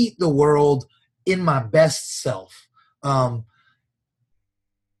to meet the world in my best self.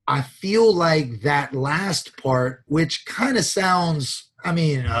 I feel like that last part, which kind of sounds,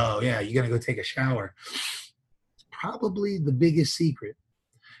 oh yeah, you're going to go take a shower. It's probably the biggest secret.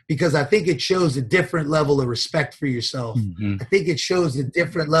 Because I think it shows a different level of respect for yourself. Mm-hmm. I think it shows a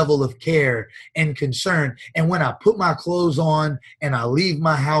different level of care and concern. And when I put my clothes on and I leave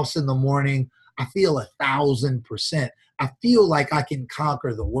my house in the morning, I feel 1,000%. I feel like I can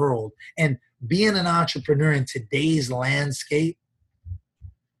conquer the world. And being an entrepreneur in today's landscape,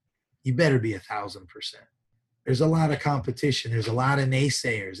 you better be 1,000%. There's a lot of competition. There's a lot of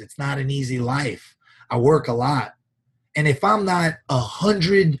naysayers. It's not an easy life. I work a lot. And if I'm not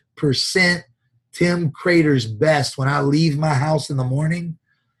 100% Tim Credeur's best when I leave my house in the morning,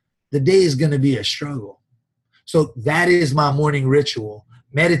 the day is going to be a struggle. So that is my morning ritual.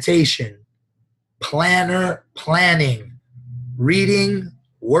 Meditation, planning, reading,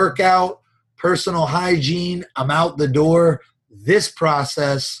 workout, personal hygiene. I'm out the door. This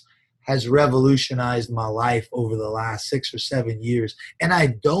process has revolutionized my life over the last 6 or 7 years. And I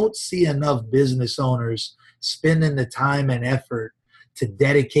don't see enough business owners spending the time and effort to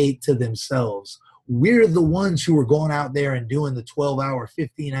dedicate to themselves. We're the ones who are going out there and doing the 12-hour,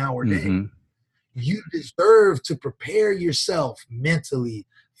 15-hour day. Mm-hmm. You deserve to prepare yourself mentally,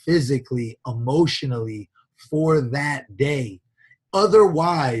 physically, emotionally for that day.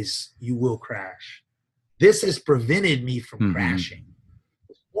 Otherwise, you will crash. This has prevented me from crashing.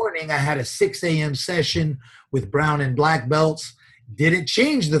 This morning, I had a 6 a.m. session with brown and black belts. Didn't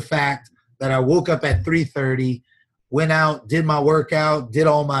change the fact that I woke up at 3:30, went out, did my workout, did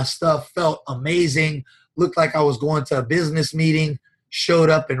all my stuff, felt amazing, looked like I was going to a business meeting, showed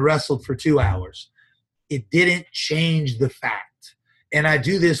up and wrestled for 2 hours. It didn't change the fact. And I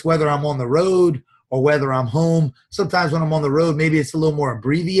do this whether I'm on the road or whether I'm home. Sometimes when I'm on the road, maybe it's a little more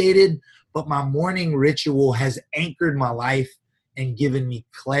abbreviated, but my morning ritual has anchored my life and given me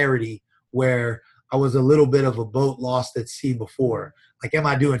clarity where I was a little bit of a boat lost at sea before. Like, am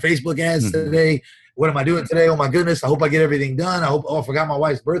I doing Facebook ads today? What am I doing today? Oh, my goodness. I hope I get everything done. I forgot my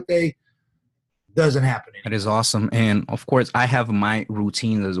wife's birthday. Doesn't happen anymore. That is awesome. And, of course, I have my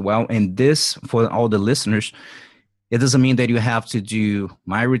routine as well. And this, for all the listeners, it doesn't mean that you have to do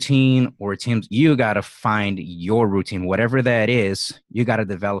my routine or Tim's. You got to find your routine. Whatever that is, you got to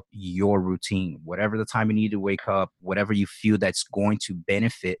develop your routine. Whatever the time you need to wake up, whatever you feel that's going to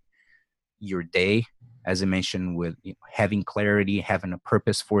benefit your day, as I mentioned, with having clarity, having a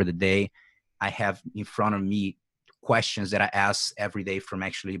purpose for the day. I have in front of me questions that I ask every day from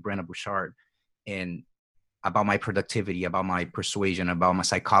actually Brenna Bouchard, and about my productivity, about my persuasion, about my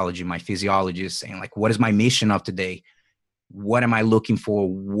psychology, my physiologist, and like, what is my mission of today? What am I looking for?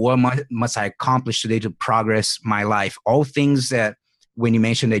 What must I accomplish today to progress my life? All things that when you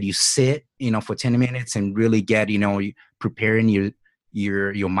mentioned that you sit, for 10 minutes and really get, preparing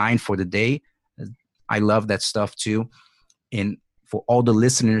your mind for the day. I love that stuff too. And for all the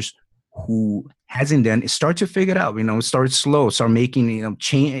listeners who hasn't done, start to figure it out, start slow, start making,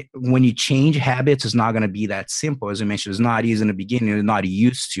 change. When you change habits, it's not going to be that simple. As I mentioned, it's not easy in the beginning, you're not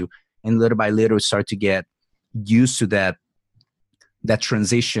used to, and little by little start to get used to that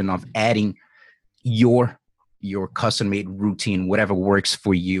transition of adding your custom-made routine, whatever works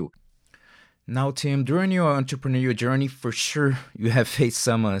for you. Now, Tim, during your entrepreneurial journey, for sure, you have faced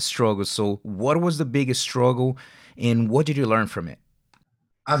some struggles. So what was the biggest struggle and what did you learn from it?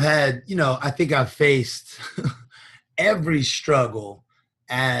 I've had, I think I've faced every struggle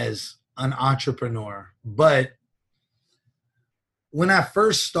as an entrepreneur. But when I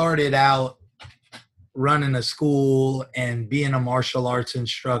first started out running a school and being a martial arts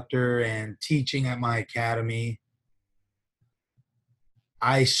instructor and teaching at my academy,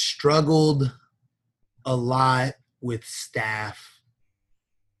 I struggled a lot with staff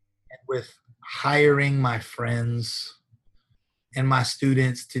and with hiring my friends and my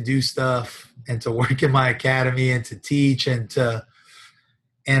students to do stuff and to work in my academy and to teach I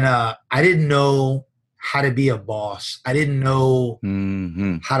didn't know how to be a boss. I didn't know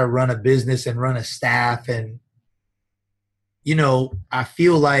how to run a business and run a staff. And, I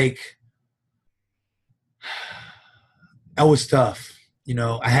feel like that was tough.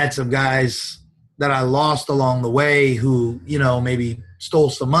 I had some guys that I lost along the way who, maybe stole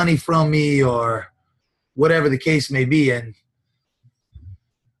some money from me or whatever the case may be. And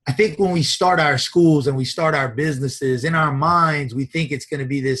I think when we start our schools and we start our businesses, in our minds, we think it's going to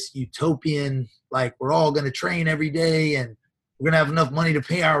be this utopian, like we're all going to train every day and we're going to have enough money to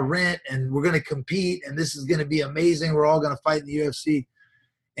pay our rent and we're going to compete and this is going to be amazing. We're all going to fight in the UFC.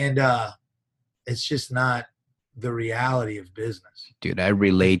 And it's just not the reality of business. Dude, I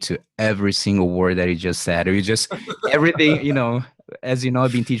relate to every single word that you just said. You just, everything, as you know,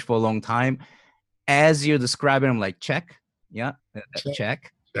 I've been teaching for a long time. As you're describing, I'm like, check. Yeah,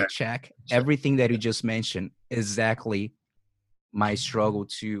 check. Everything that you just mentioned, exactly my struggle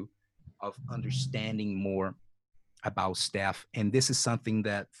of understanding more about staff. And this is something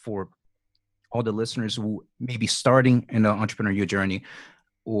that for all the listeners who may be starting in the entrepreneurial journey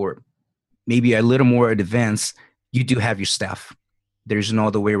or maybe a little more advanced, you do have your staff. There's no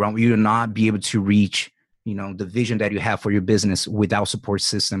other way around. You will not be able to reach, the vision that you have for your business without support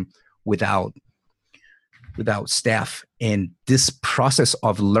system, without staff. And this process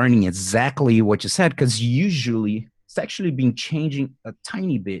of learning exactly what you said, because usually it's actually been changing a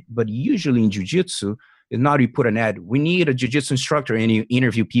tiny bit, but usually in jiu-jitsu, it's not you put an ad, we need a jiu-jitsu instructor, and you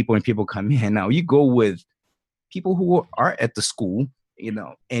interview people and people come in. Now you go with people who are at the school,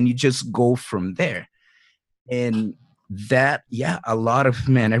 and you just go from there. And that, a lot of,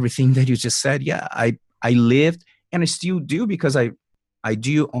 everything that you just said, I lived and I still do, because I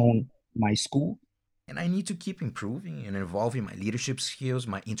do own my school. And I need to keep improving and evolving my leadership skills,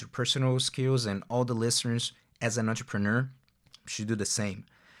 my interpersonal skills, and all the listeners as an entrepreneur should do the same.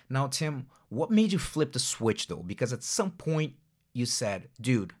 Now, Tim, what made you flip the switch though? Because at some point you said,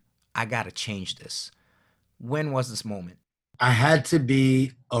 dude, I got to change this. When was this moment? I had to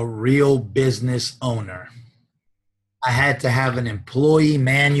be a real business owner. I had to have an employee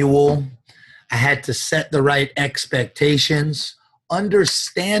manual. I had to set the right expectations,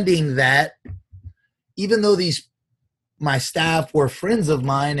 understanding that even though my staff were friends of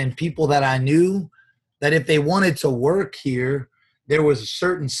mine and people that I knew, that if they wanted to work here, there was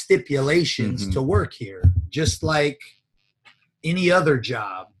certain stipulations to work here, just like any other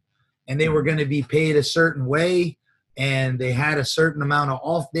job. And they were going to be paid a certain way, and they had a certain amount of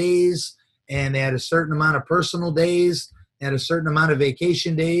off days, and they had a certain amount of personal days, and a certain amount of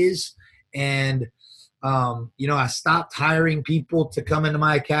vacation days. And I stopped hiring people to come into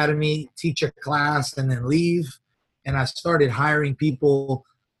my academy, teach a class, and then leave. And I started hiring people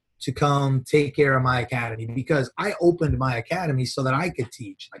to come take care of my academy, because I opened my academy so that I could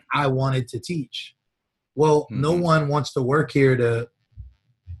teach. Like, I wanted to teach. Well, no one wants to work here to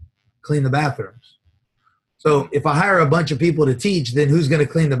clean the bathrooms. So if I hire a bunch of people to teach, then who's going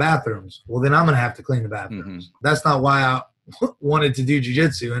to clean the bathrooms? Well, then I'm going to have to clean the bathrooms. That's not why I wanted to do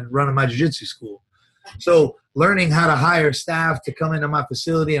jiu-jitsu and run my jiu-jitsu school. So learning how to hire staff to come into my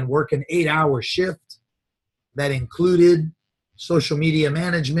facility and work an 8-hour shift that included social media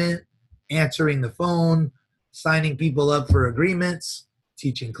management, answering the phone, signing people up for agreements,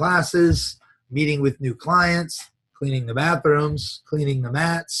 teaching classes, meeting with new clients, cleaning the bathrooms, cleaning the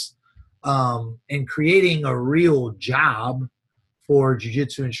mats, and creating a real job for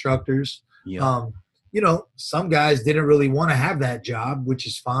jiu-jitsu instructors. Some guys didn't really want to have that job, which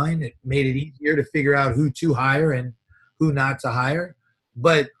is fine. It made it easier to figure out who to hire and who not to hire.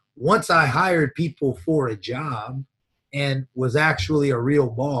 But once I hired people for a job and was actually a real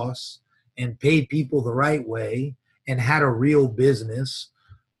boss and paid people the right way and had a real business,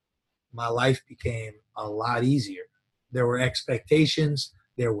 my life became a lot easier. There were expectations,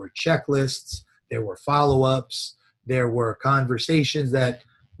 there were checklists, there were follow-ups, there were conversations that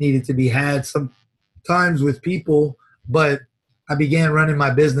needed to be had sometimes with people, but I began running my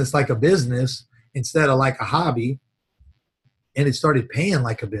business like a business instead of like a hobby, and it started paying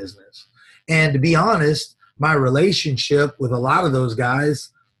like a business. And to be honest, my relationship with a lot of those guys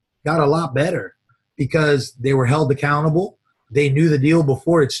got a lot better because they were held accountable. They knew the deal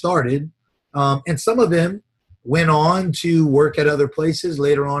before it started. And some of them went on to work at other places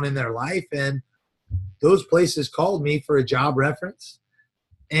later on in their life. And those places called me for a job reference.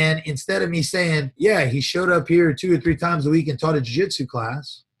 And instead of me saying, yeah, he showed up here 2 or 3 times a week and taught a jiu-jitsu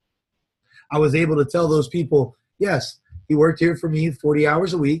class, I was able to tell those people, yes, he worked here for me 40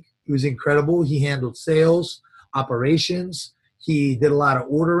 hours a week. He was incredible. He handled sales, operations. He did a lot of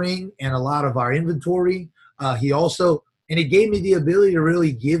ordering and a lot of our inventory. He also, and it gave me the ability to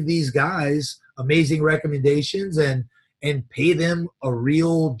really give these guys amazing recommendations and pay them a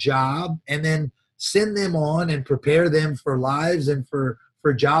real job, and then send them on and prepare them for lives and for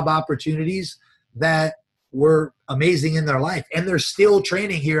job opportunities that were amazing in their life. And they're still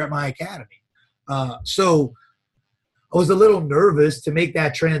training here at my academy. So I was a little nervous to make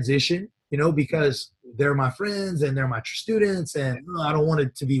that transition, because they're my friends and they're my students, and I don't want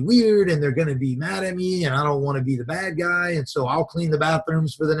it to be weird and they're going to be mad at me, and I don't want to be the bad guy. And so I'll clean the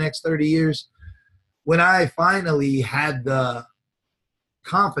bathrooms for the next 30 years. When I finally had the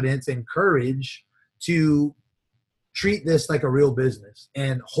confidence and courage to treat this like a real business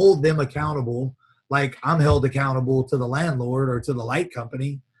and hold them accountable, like I'm held accountable to the landlord or to the light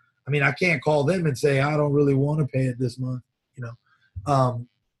company. I mean, I can't call them and say, I don't really want to pay it this month.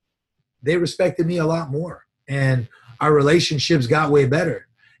 They respected me a lot more, and our relationships got way better.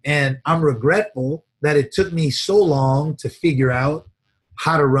 And I'm regretful that it took me so long to figure out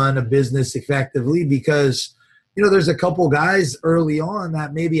how to run a business effectively, because, there's a couple guys early on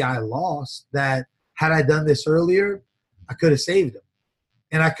that maybe I lost that had I done this earlier, I could have saved them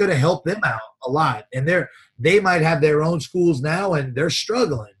and I could have helped them out a lot. And they might have their own schools now and they're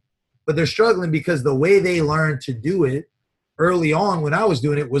struggling, but they're struggling because the way they learned to do it early on when I was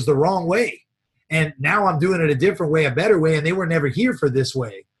doing it was the wrong way. And now I'm doing it a different way, a better way. And they were never here for this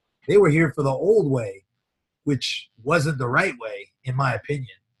way. They were here for the old way, which wasn't the right way, in my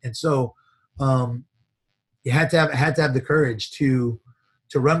opinion. And so you had to have the courage to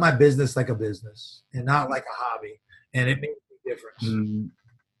run my business like a business and not like a hobby. And it made a big difference.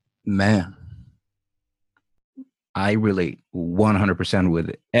 Man, I relate 100%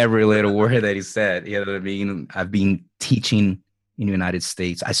 with every little word that he said. You know what I mean? I've been teaching in the United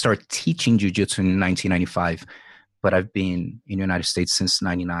States. I started teaching jiu-jitsu in 1995, but I've been in the United States since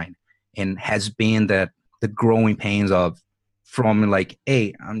 99, and has been the growing pains of from like,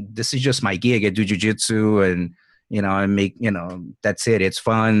 hey, this is just my gig. I do jiu-jitsu and, I make, that's it. It's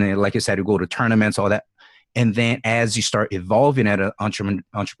fun. And like I said, you go to tournaments, all that. And then as you start evolving as an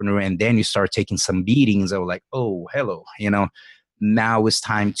entrepreneur, and then you start taking some beatings, I was like, oh, hello, now it's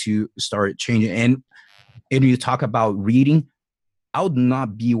time to start changing. And you talk about reading, I would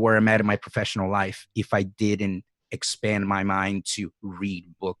not be where I'm at in my professional life if I didn't expand my mind to read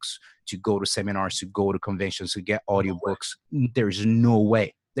books, to go to seminars, to go to conventions, to get audiobooks. There's no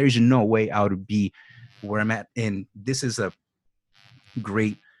way I would be where I'm at. And this is a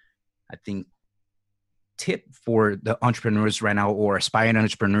great, I think, tip for the entrepreneurs right now, or aspiring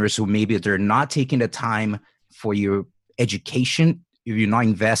entrepreneurs who maybe they're not taking the time for your education. If you're not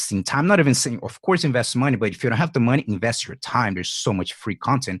investing time, not even saying, of course, invest money, but if you don't have the money, invest your time. There's so much free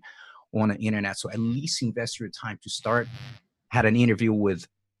content on the internet. So at least invest your time to start. Had an interview with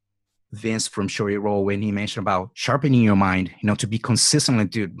Vince from Show It Roll when he mentioned about sharpening your mind, to be consistent.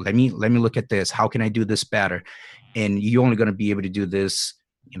 Like, dude, let me look at this. How can I do this better? And you're only going to be able to do this,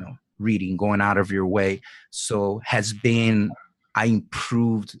 reading, going out of your way. So I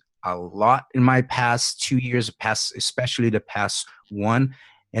improved a lot in my past 2 years, especially the past one.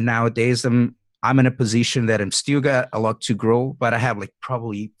 And nowadays I'm in a position that I'm still got a lot to grow, but I have like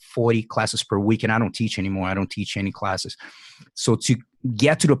probably 40 classes per week, and I don't teach anymore. I don't teach any classes. So to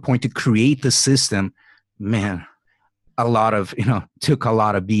get to the point to create the system, man, took a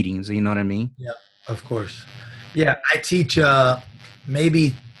lot of beatings. You know what I mean? Yeah, of course. Yeah. I teach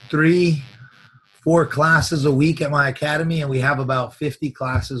maybe 3-4 classes a week at my academy, and we have about 50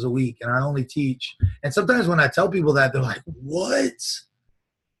 classes a week, and I only teach. And sometimes when I tell people that, they're like, what?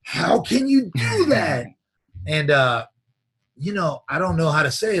 How can you do that? And, I don't know how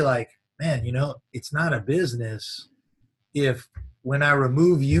to say, like, man, it's not a business. If when I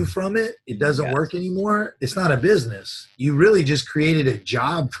remove you from it, it doesn't work anymore, it's not a business. You really just created a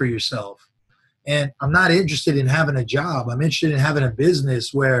job for yourself. And I'm not interested in having a job. I'm interested in having a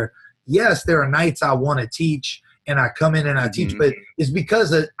business where, yes, there are nights I want to teach and I come in and I teach, but it's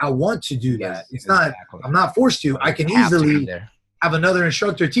because I want to do that. It's not, I'm not forced to. I can easily have another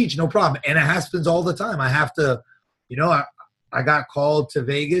instructor teach, no problem. And it happens all the time. I have to, I got called to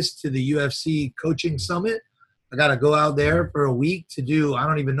Vegas to the UFC coaching summit. I got to go out there for a week to do, I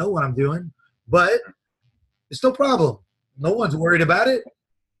don't even know what I'm doing, but it's no problem. No one's worried about it.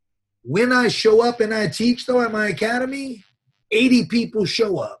 When I show up and I teach, though, at my academy, 80 people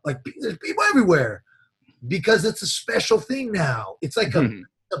show up. Like, there's people everywhere because it's a special thing now. It's like a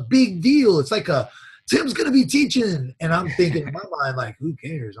big deal. It's like Tim's going to be teaching. And I'm thinking in my mind, like, who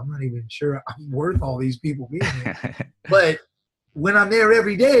cares? I'm not even sure I'm worth all these people being here. But when I'm there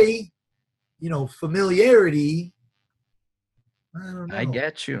every day, familiarity I don't know. I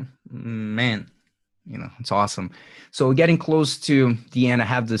get you, man. It's awesome. So we're getting close to the end. I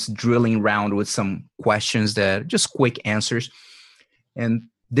have this drilling round with some questions that just quick answers. And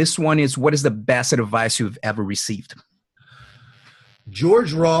this one is, what is the best advice you've ever received?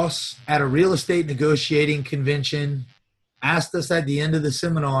 George Ross at a real estate negotiating convention asked us at the end of the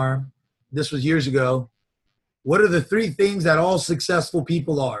seminar, this was years ago, what are the 3 things that all successful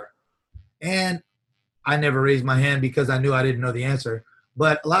people are? And I never raised my hand because I knew I didn't know the answer.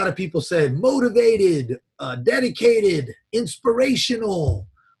 But a lot of people said motivated, dedicated, inspirational,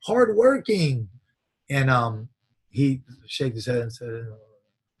 hardworking. And he shook his head and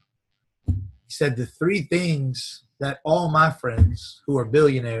said the 3 things that all my friends who are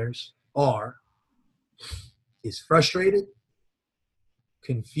billionaires is frustrated,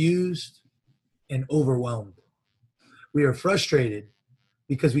 confused, and overwhelmed. We are frustrated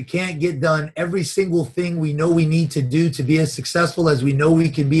because we can't get done every single thing we know we need to do to be as successful as we know we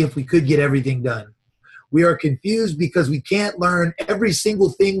can be if we could get everything done. We are confused because we can't learn every single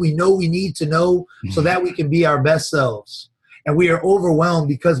thing we know we need to know so that we can be our best selves. And we are overwhelmed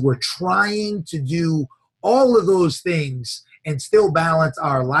because we're trying to do all of those things and still balance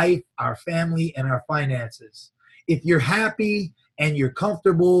our life, our family, and our finances. If you're happy and you're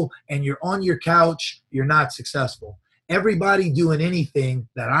comfortable and you're on your couch, you're not successful. Everybody doing anything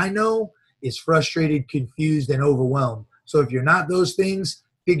that I know is frustrated, confused, and overwhelmed. So if you're not those things,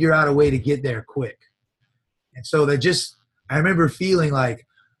 figure out a way to get there quick. And so I remember feeling like,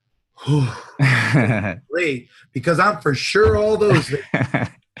 great, because I'm for sure all those things.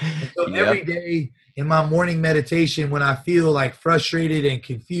 And so every day in my morning meditation, when I feel like frustrated and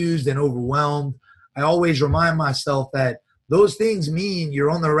confused and overwhelmed, I always remind myself that those things mean you're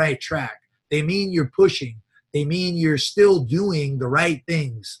on the right track. They mean you're pushing. They mean you're still doing the right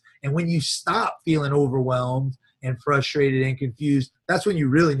things. And when you stop feeling overwhelmed and frustrated and confused, that's when you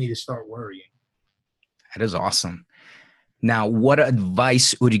really need to start worrying. That is awesome. Now, what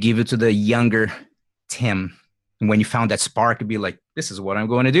advice would you give to the younger Tim when you found that spark to be like, this is what I'm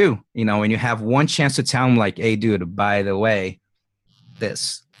going to do? When you have one chance to tell him like, hey, dude, by the way,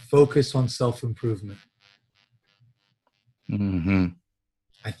 this. Focus on self-improvement. Mm-hmm.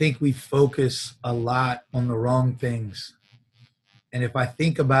 I think we focus a lot on the wrong things. And if I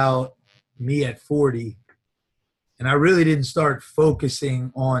think about me at 40, and I really didn't start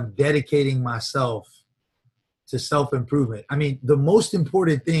focusing on dedicating myself to self-improvement. I mean, the most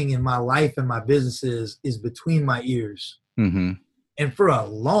important thing in my life and my businesses is between my ears. Mm-hmm. And for a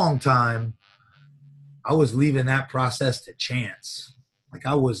long time, I was leaving that process to chance. Like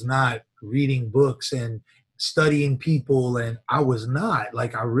I was not reading books and studying people, and I was not.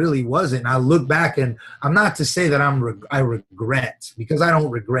 Like I really wasn't. And I look back, and I'm not to say that I regret, because I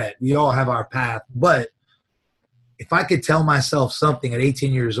don't regret. We all have our path. But if I could tell myself something at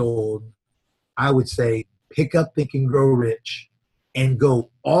 18 years old, I would say, pick up, think, and grow rich, and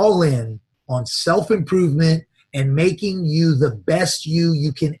go all in on self-improvement and making you the best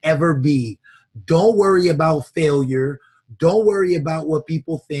you can ever be. Don't worry about failure. Don't worry about what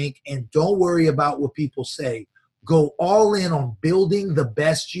people think, and don't worry about what people say. Go all in on building the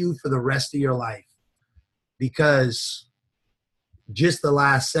best you for the rest of your life. Because just the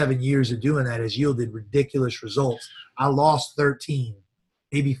last 7 years of doing that has yielded ridiculous results. I lost 13,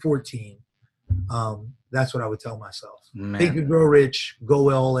 maybe 14. That's what I would tell myself. Man. Think and grow rich,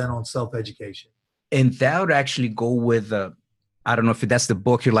 go all in on self-education. And that would actually go with, I don't know if that's the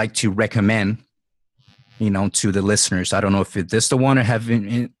book you like to recommend, to the listeners. I don't know if this the one, or have,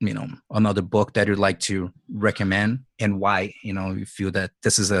 another book that you'd like to recommend, and why, you feel that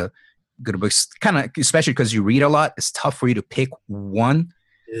this is a good book. Kind of, especially because you read a lot, it's tough for you to pick one.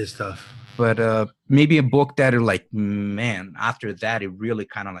 It is tough. But maybe a book that are like, man, after that, it really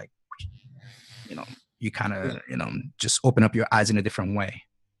kind of like, you kind of, just open up your eyes in a different way.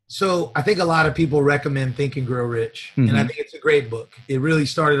 So I think a lot of people recommend Think and Grow Rich. Mm-hmm. And I think it's a great book. It really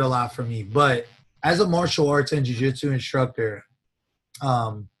started a lot for me. But as a martial arts and jiu-jitsu instructor,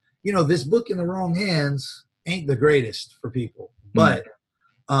 this book in the wrong hands ain't the greatest for people. But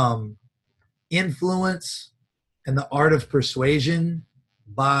Influence and the Art of Persuasion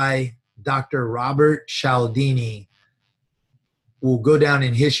by Dr. Robert Cialdini will go down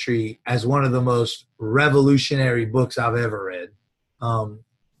in history as one of the most revolutionary books I've ever read.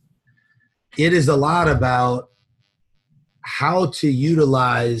 It is a lot about how to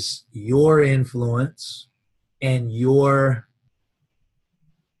utilize your influence and your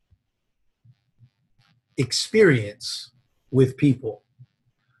experience with people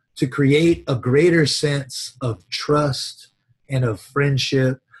to create a greater sense of trust and of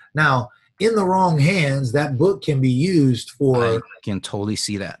friendship. Now, in the wrong hands, that book can be used for. I can totally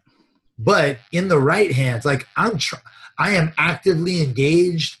see that. But in the right hands, like I am actively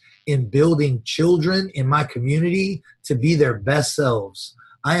engaged in building children in my community to be their best selves.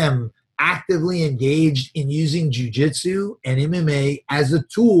 I am actively engaged in using jiu-jitsu and MMA as a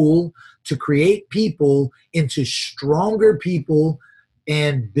tool to create people into stronger people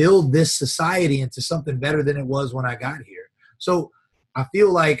and build this society into something better than it was when I got here. So I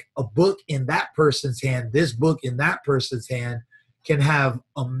feel like a book in that person's hand, this book in that person's hand, can have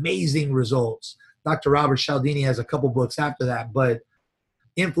amazing results. Dr. Robert Cialdini has a couple books after that, but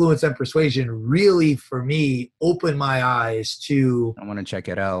Influence and Persuasion really, for me, opened my eyes to I want to check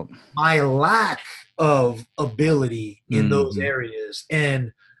it out. My lack of ability in those areas,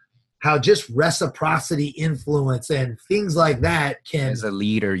 and how just reciprocity, influence, and things like that can, as a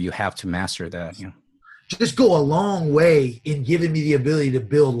leader, you have to master that. Yeah. Just go a long way in giving me the ability to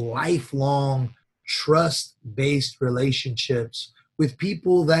build lifelong trust-based relationships with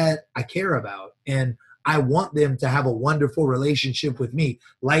people that I care about. And I want them to have a wonderful relationship with me,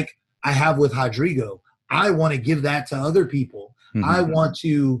 like I have with Rodrigo. I want to give that to other people. I want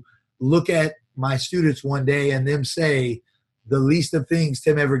to look at my students one day and them say, the least of things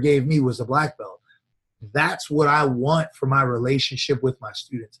Tim ever gave me was a black belt. That's what I want for my relationship with my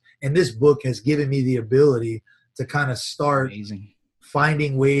students. And this book has given me the ability to kind of start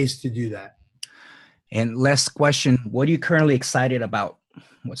finding ways to do that. And last question, what are you currently excited about?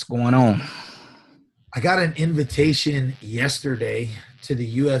 What's going on? I got an invitation yesterday to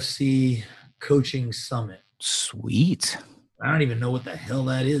the UFC Coaching Summit. Sweet. I don't even know what the hell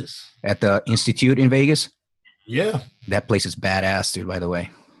that is. At the Institute in Vegas? Yeah. That place is badass, dude, by the way.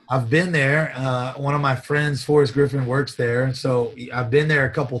 I've been there. One of my friends, Forrest Griffin, works there. So I've been there a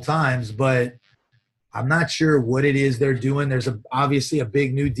couple times, but I'm not sure what it is they're doing. There's obviously a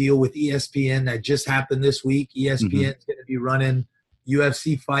big new deal with ESPN that just happened this week. ESPN is going to be running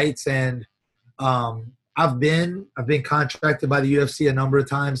UFC fights, and I've been contracted by the UFC a number of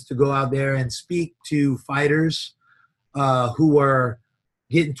times to go out there and speak to fighters who are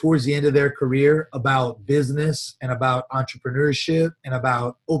getting towards the end of their career about business and about entrepreneurship and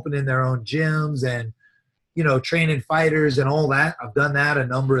about opening their own gyms and, you know, training fighters and all that. I've done that a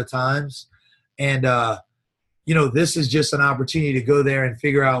number of times. And, you know, this is just an opportunity to go there and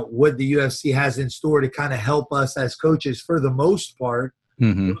figure out what the UFC has in store to kind of help us as coaches. For the most part,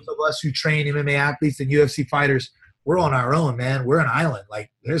 those of us who train MMA athletes and UFC fighters, we're on our own, man. We're an island. Like,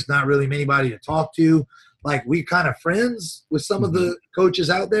 there's not really anybody to talk to. Like, we kind of friends with some of the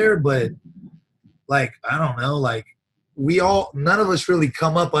coaches out there, but like, I don't know, like none of us really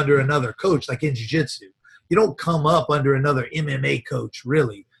come up under another coach. Like in jiu-jitsu, you don't come up under another MMA coach,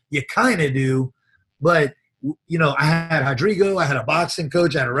 really. You kind of do, but you know, I had Rodrigo, I had a boxing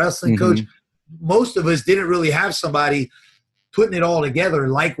coach, I had a wrestling coach. Most of us didn't really have somebody putting it all together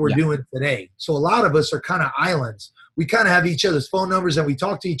like we're doing today. So a lot of us are kind of islands. We kind of have each other's phone numbers and we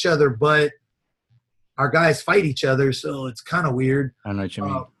talk to each other, but our guys fight each other, so it's kind of weird. I know what you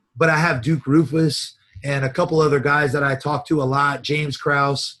mean. But I have Duke Rufus and a couple other guys that I talk to a lot, James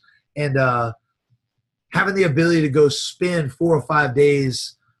Krause, and having the ability to go spend 4 or 5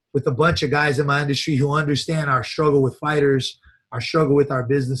 days with a bunch of guys in my industry who understand our struggle with fighters, our struggle with our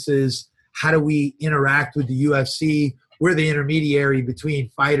businesses. How do we interact with the UFC? We're the intermediary between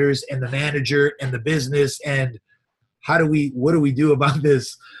fighters and the manager and the business. And what do we do about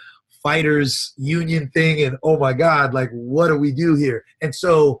this fighters union thing? And oh my God, like, what do we do here? And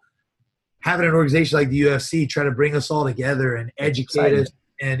so having an organization like the UFC try to bring us all together and educate us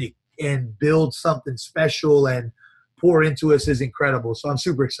and build something special and pour into us is incredible. So I'm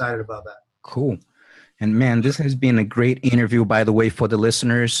super excited about that. Cool. And man, this has been a great interview, by the way, for the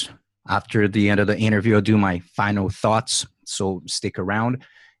listeners. After the end of the interview, I'll do my final thoughts. So stick around.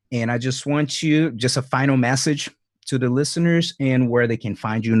 And I just want just a final message to the listeners and where they can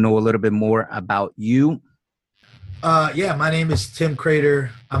find you, know a little bit more about you. Yeah, my name is Tim Credeur.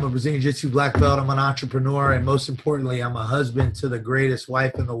 I'm a Brazilian Jiu-Jitsu black belt. I'm an entrepreneur. And most importantly, I'm a husband to the greatest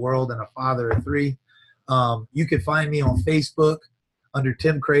wife in the world and a father of 3. You can find me on Facebook under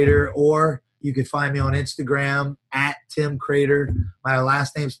Tim Credeur, or you can find me on Instagram at Tim Credeur. My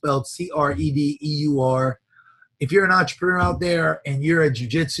last name spelled Credeur. If you're an entrepreneur out there and you're a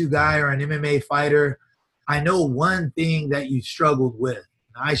jiu-jitsu guy or an MMA fighter, I know one thing that you struggled with.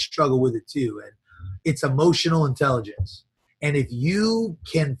 I struggle with it too, and it's emotional intelligence. And if you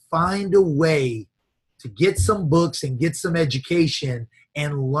can find a way to get some books and get some education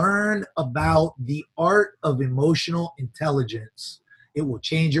and learn about the art of emotional intelligence, it will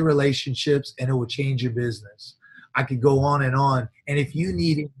change your relationships and it will change your business. I could go on. And if you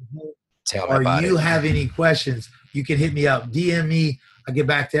need Tell me or about you it. have any questions, you can hit me up, DM me. I get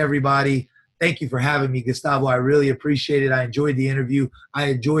back to everybody. Thank you for having me, Gustavo. I really appreciate it. I enjoyed the interview. I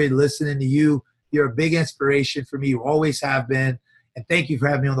enjoyed listening to you. You're a big inspiration for me. You always have been. And thank you for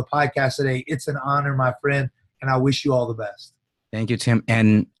having me on the podcast today. It's an honor, my friend, and I wish you all the best. Thank you, Tim.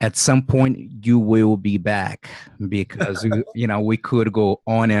 And at some point, you will be back because, we could go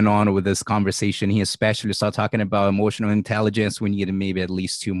on and on with this conversation. He especially start talking about emotional intelligence. We need maybe at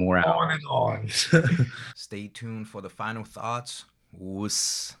least 2 more hours. On and on. Stay tuned for the final thoughts.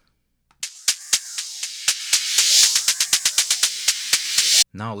 Woos.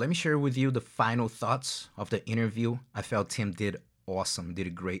 Now, let me share with you the final thoughts of the interview. I felt Tim did awesome,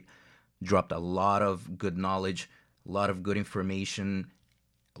 did great, dropped a lot of good knowledge, a lot of good information,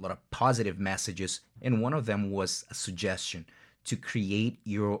 a lot of positive messages. And one of them was a suggestion to create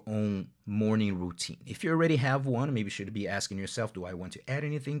your own morning routine. If you already have one, maybe you should be asking yourself, do I want to add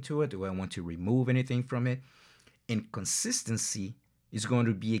anything to it? Do I want to remove anything from it? And consistency is going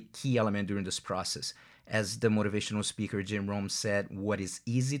to be a key element during this process. As the motivational speaker Jim Rohn said, what is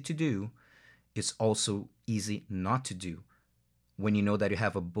easy to do is also easy not to do. When you know that you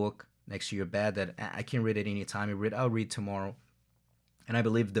have a book next to your bed that I can read at any time, I'll read tomorrow. And I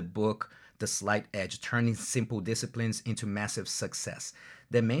believe the book, The Slight Edge, Turning Simple Disciplines into Massive Success,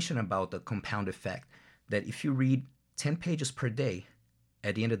 they mention about the compound effect, that if you read 10 pages per day,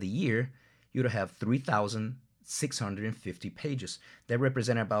 at the end of the year, you'll have 3,650 pages. That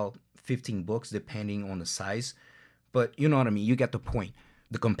represent about 15 books, depending on the size. But you know what I mean? You get the point.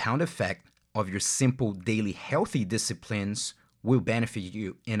 The compound effect of your simple daily healthy disciplines will benefit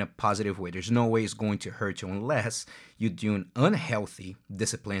you in a positive way. There's no way it's going to hurt you unless you're doing unhealthy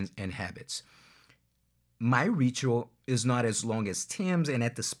disciplines and habits. My ritual is not as long as Tim's, and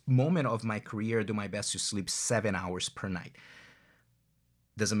at this moment of my career, I do my best to sleep 7 hours per night.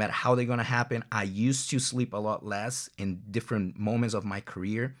 Doesn't matter how they're going to happen. I used to sleep a lot less in different moments of my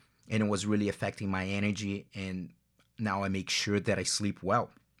career, and it was really affecting my energy, and now I make sure that I sleep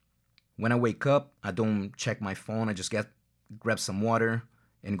well. When I wake up, I don't check my phone. I just grab some water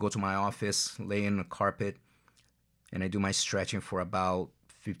and go to my office, lay in the carpet, and I do my stretching for about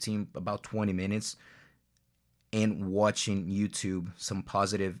 20 minutes, and watching YouTube, some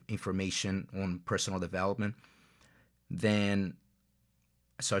positive information on personal development. Then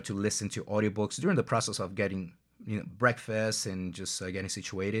I start to listen to audiobooks during the process of getting breakfast and just getting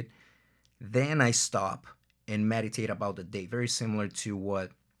situated. Then I stop and meditate about the day, very similar to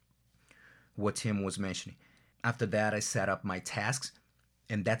what Tim was mentioning. After that, I set up my tasks,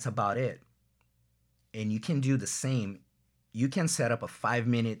 and that's about it. And you can do the same. You can set up a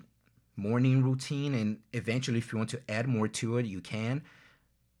 5-minute morning routine, and eventually, if you want to add more to it, you can.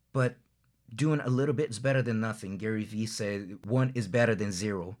 But doing a little bit is better than nothing. Gary Vee said 1 is better than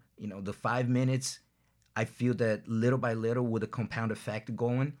 0. The 5 minutes, I feel that little by little, with a compound effect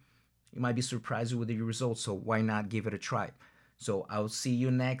going, you might be surprised with the results. So why not give it a try? So I'll see you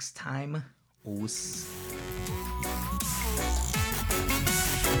next time. Oos.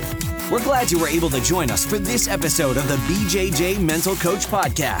 We're glad you were able to join us for this episode of the BJJ Mental Coach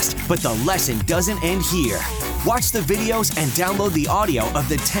Podcast, but the lesson doesn't end here. Watch the videos and download the audio of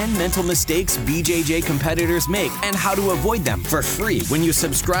the 10 mental mistakes BJJ competitors make and how to avoid them for free when you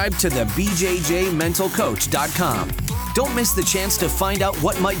subscribe to the BJJMentalCoach.com. Don't miss the chance to find out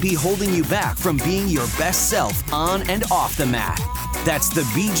what might be holding you back from being your best self on and off the mat. That's the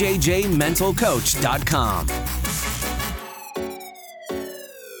BJJMentalCoach.com.